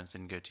their parents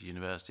didn't go to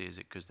university? Is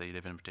it because they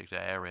live in a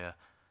particular area?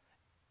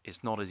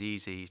 It's not as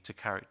easy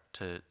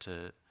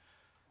to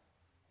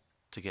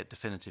get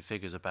definitive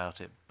figures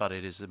about it, but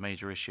it is a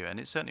major issue. And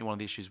it's certainly one of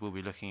the issues we'll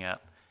be looking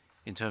at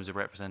in terms of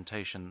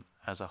representation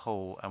as a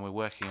whole, and we're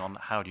working on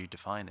how do you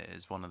define it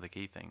is one of the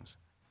key things.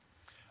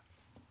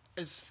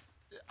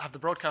 Have the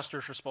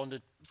broadcasters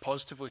responded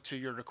positively to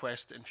your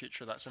request that in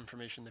future that's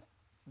information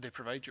they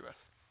provide you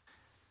with?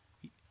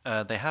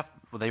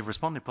 They've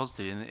responded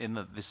positively in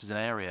that this is an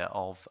area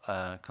of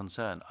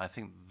concern. I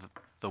think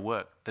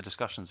the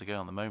discussions that go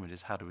on at the moment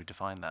is how do we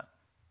define that?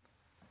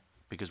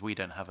 Because we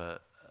don't have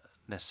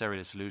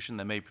necessarily a solution.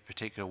 There may be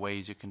particular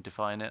ways you can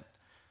define it.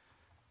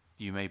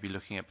 You may be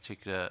looking at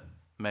particular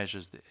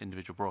measures that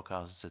individual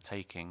broadcasters are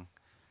taking.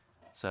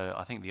 So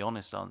I think the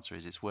honest answer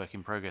is it's work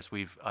in progress.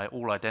 We've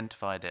all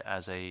identified it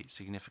as a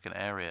significant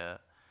area,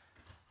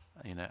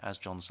 as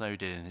Jon Snow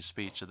did in his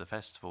speech at the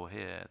festival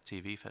here,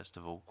 TV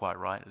festival, quite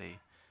rightly.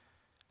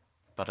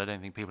 But I don't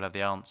think people have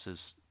the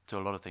answers to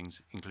a lot of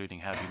things, including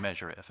how do you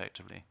measure it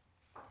effectively.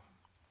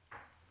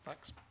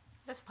 Thanks.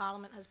 This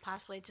Parliament has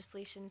passed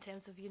legislation in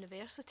terms of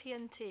university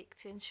intake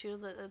to ensure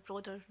that a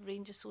broader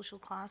range of social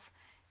class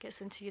gets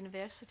into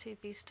university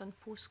based on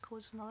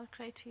postcodes and other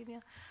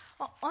criteria.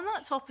 On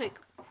that topic,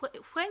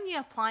 when you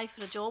apply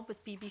for a job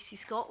with BBC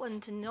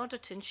Scotland, in order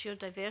to ensure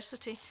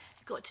diversity,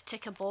 you've got to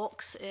tick a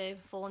box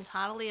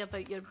voluntarily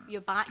about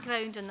your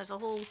background, and there's a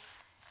whole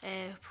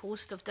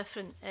host of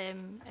different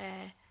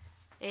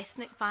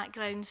ethnic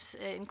backgrounds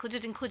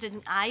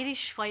including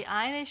Irish, white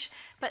Irish,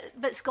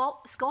 but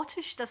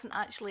Scottish doesn't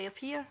actually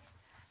appear.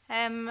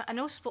 I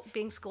know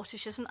being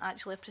Scottish isn't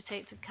actually a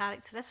protected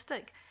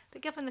characteristic,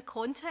 but given the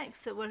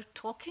context that we're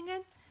talking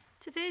in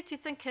today, do you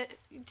think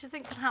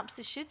perhaps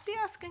they should be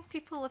asking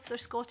people if they're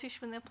Scottish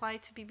when they apply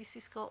to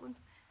BBC Scotland?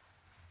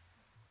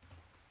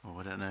 Oh,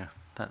 I don't know.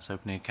 That's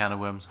opening a can of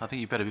worms. I think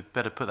you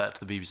better put that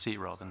to the BBC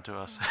rather than to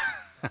us.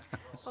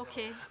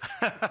 Okay.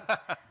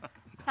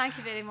 Thank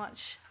you very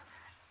much.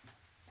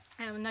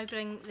 I will now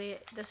bring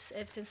this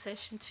evidence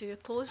session to a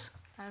close,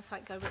 and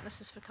thank our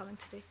witnesses for coming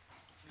today.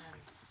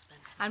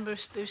 Suspend. And we're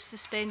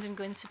suspending,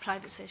 going to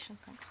private session.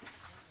 Thanks.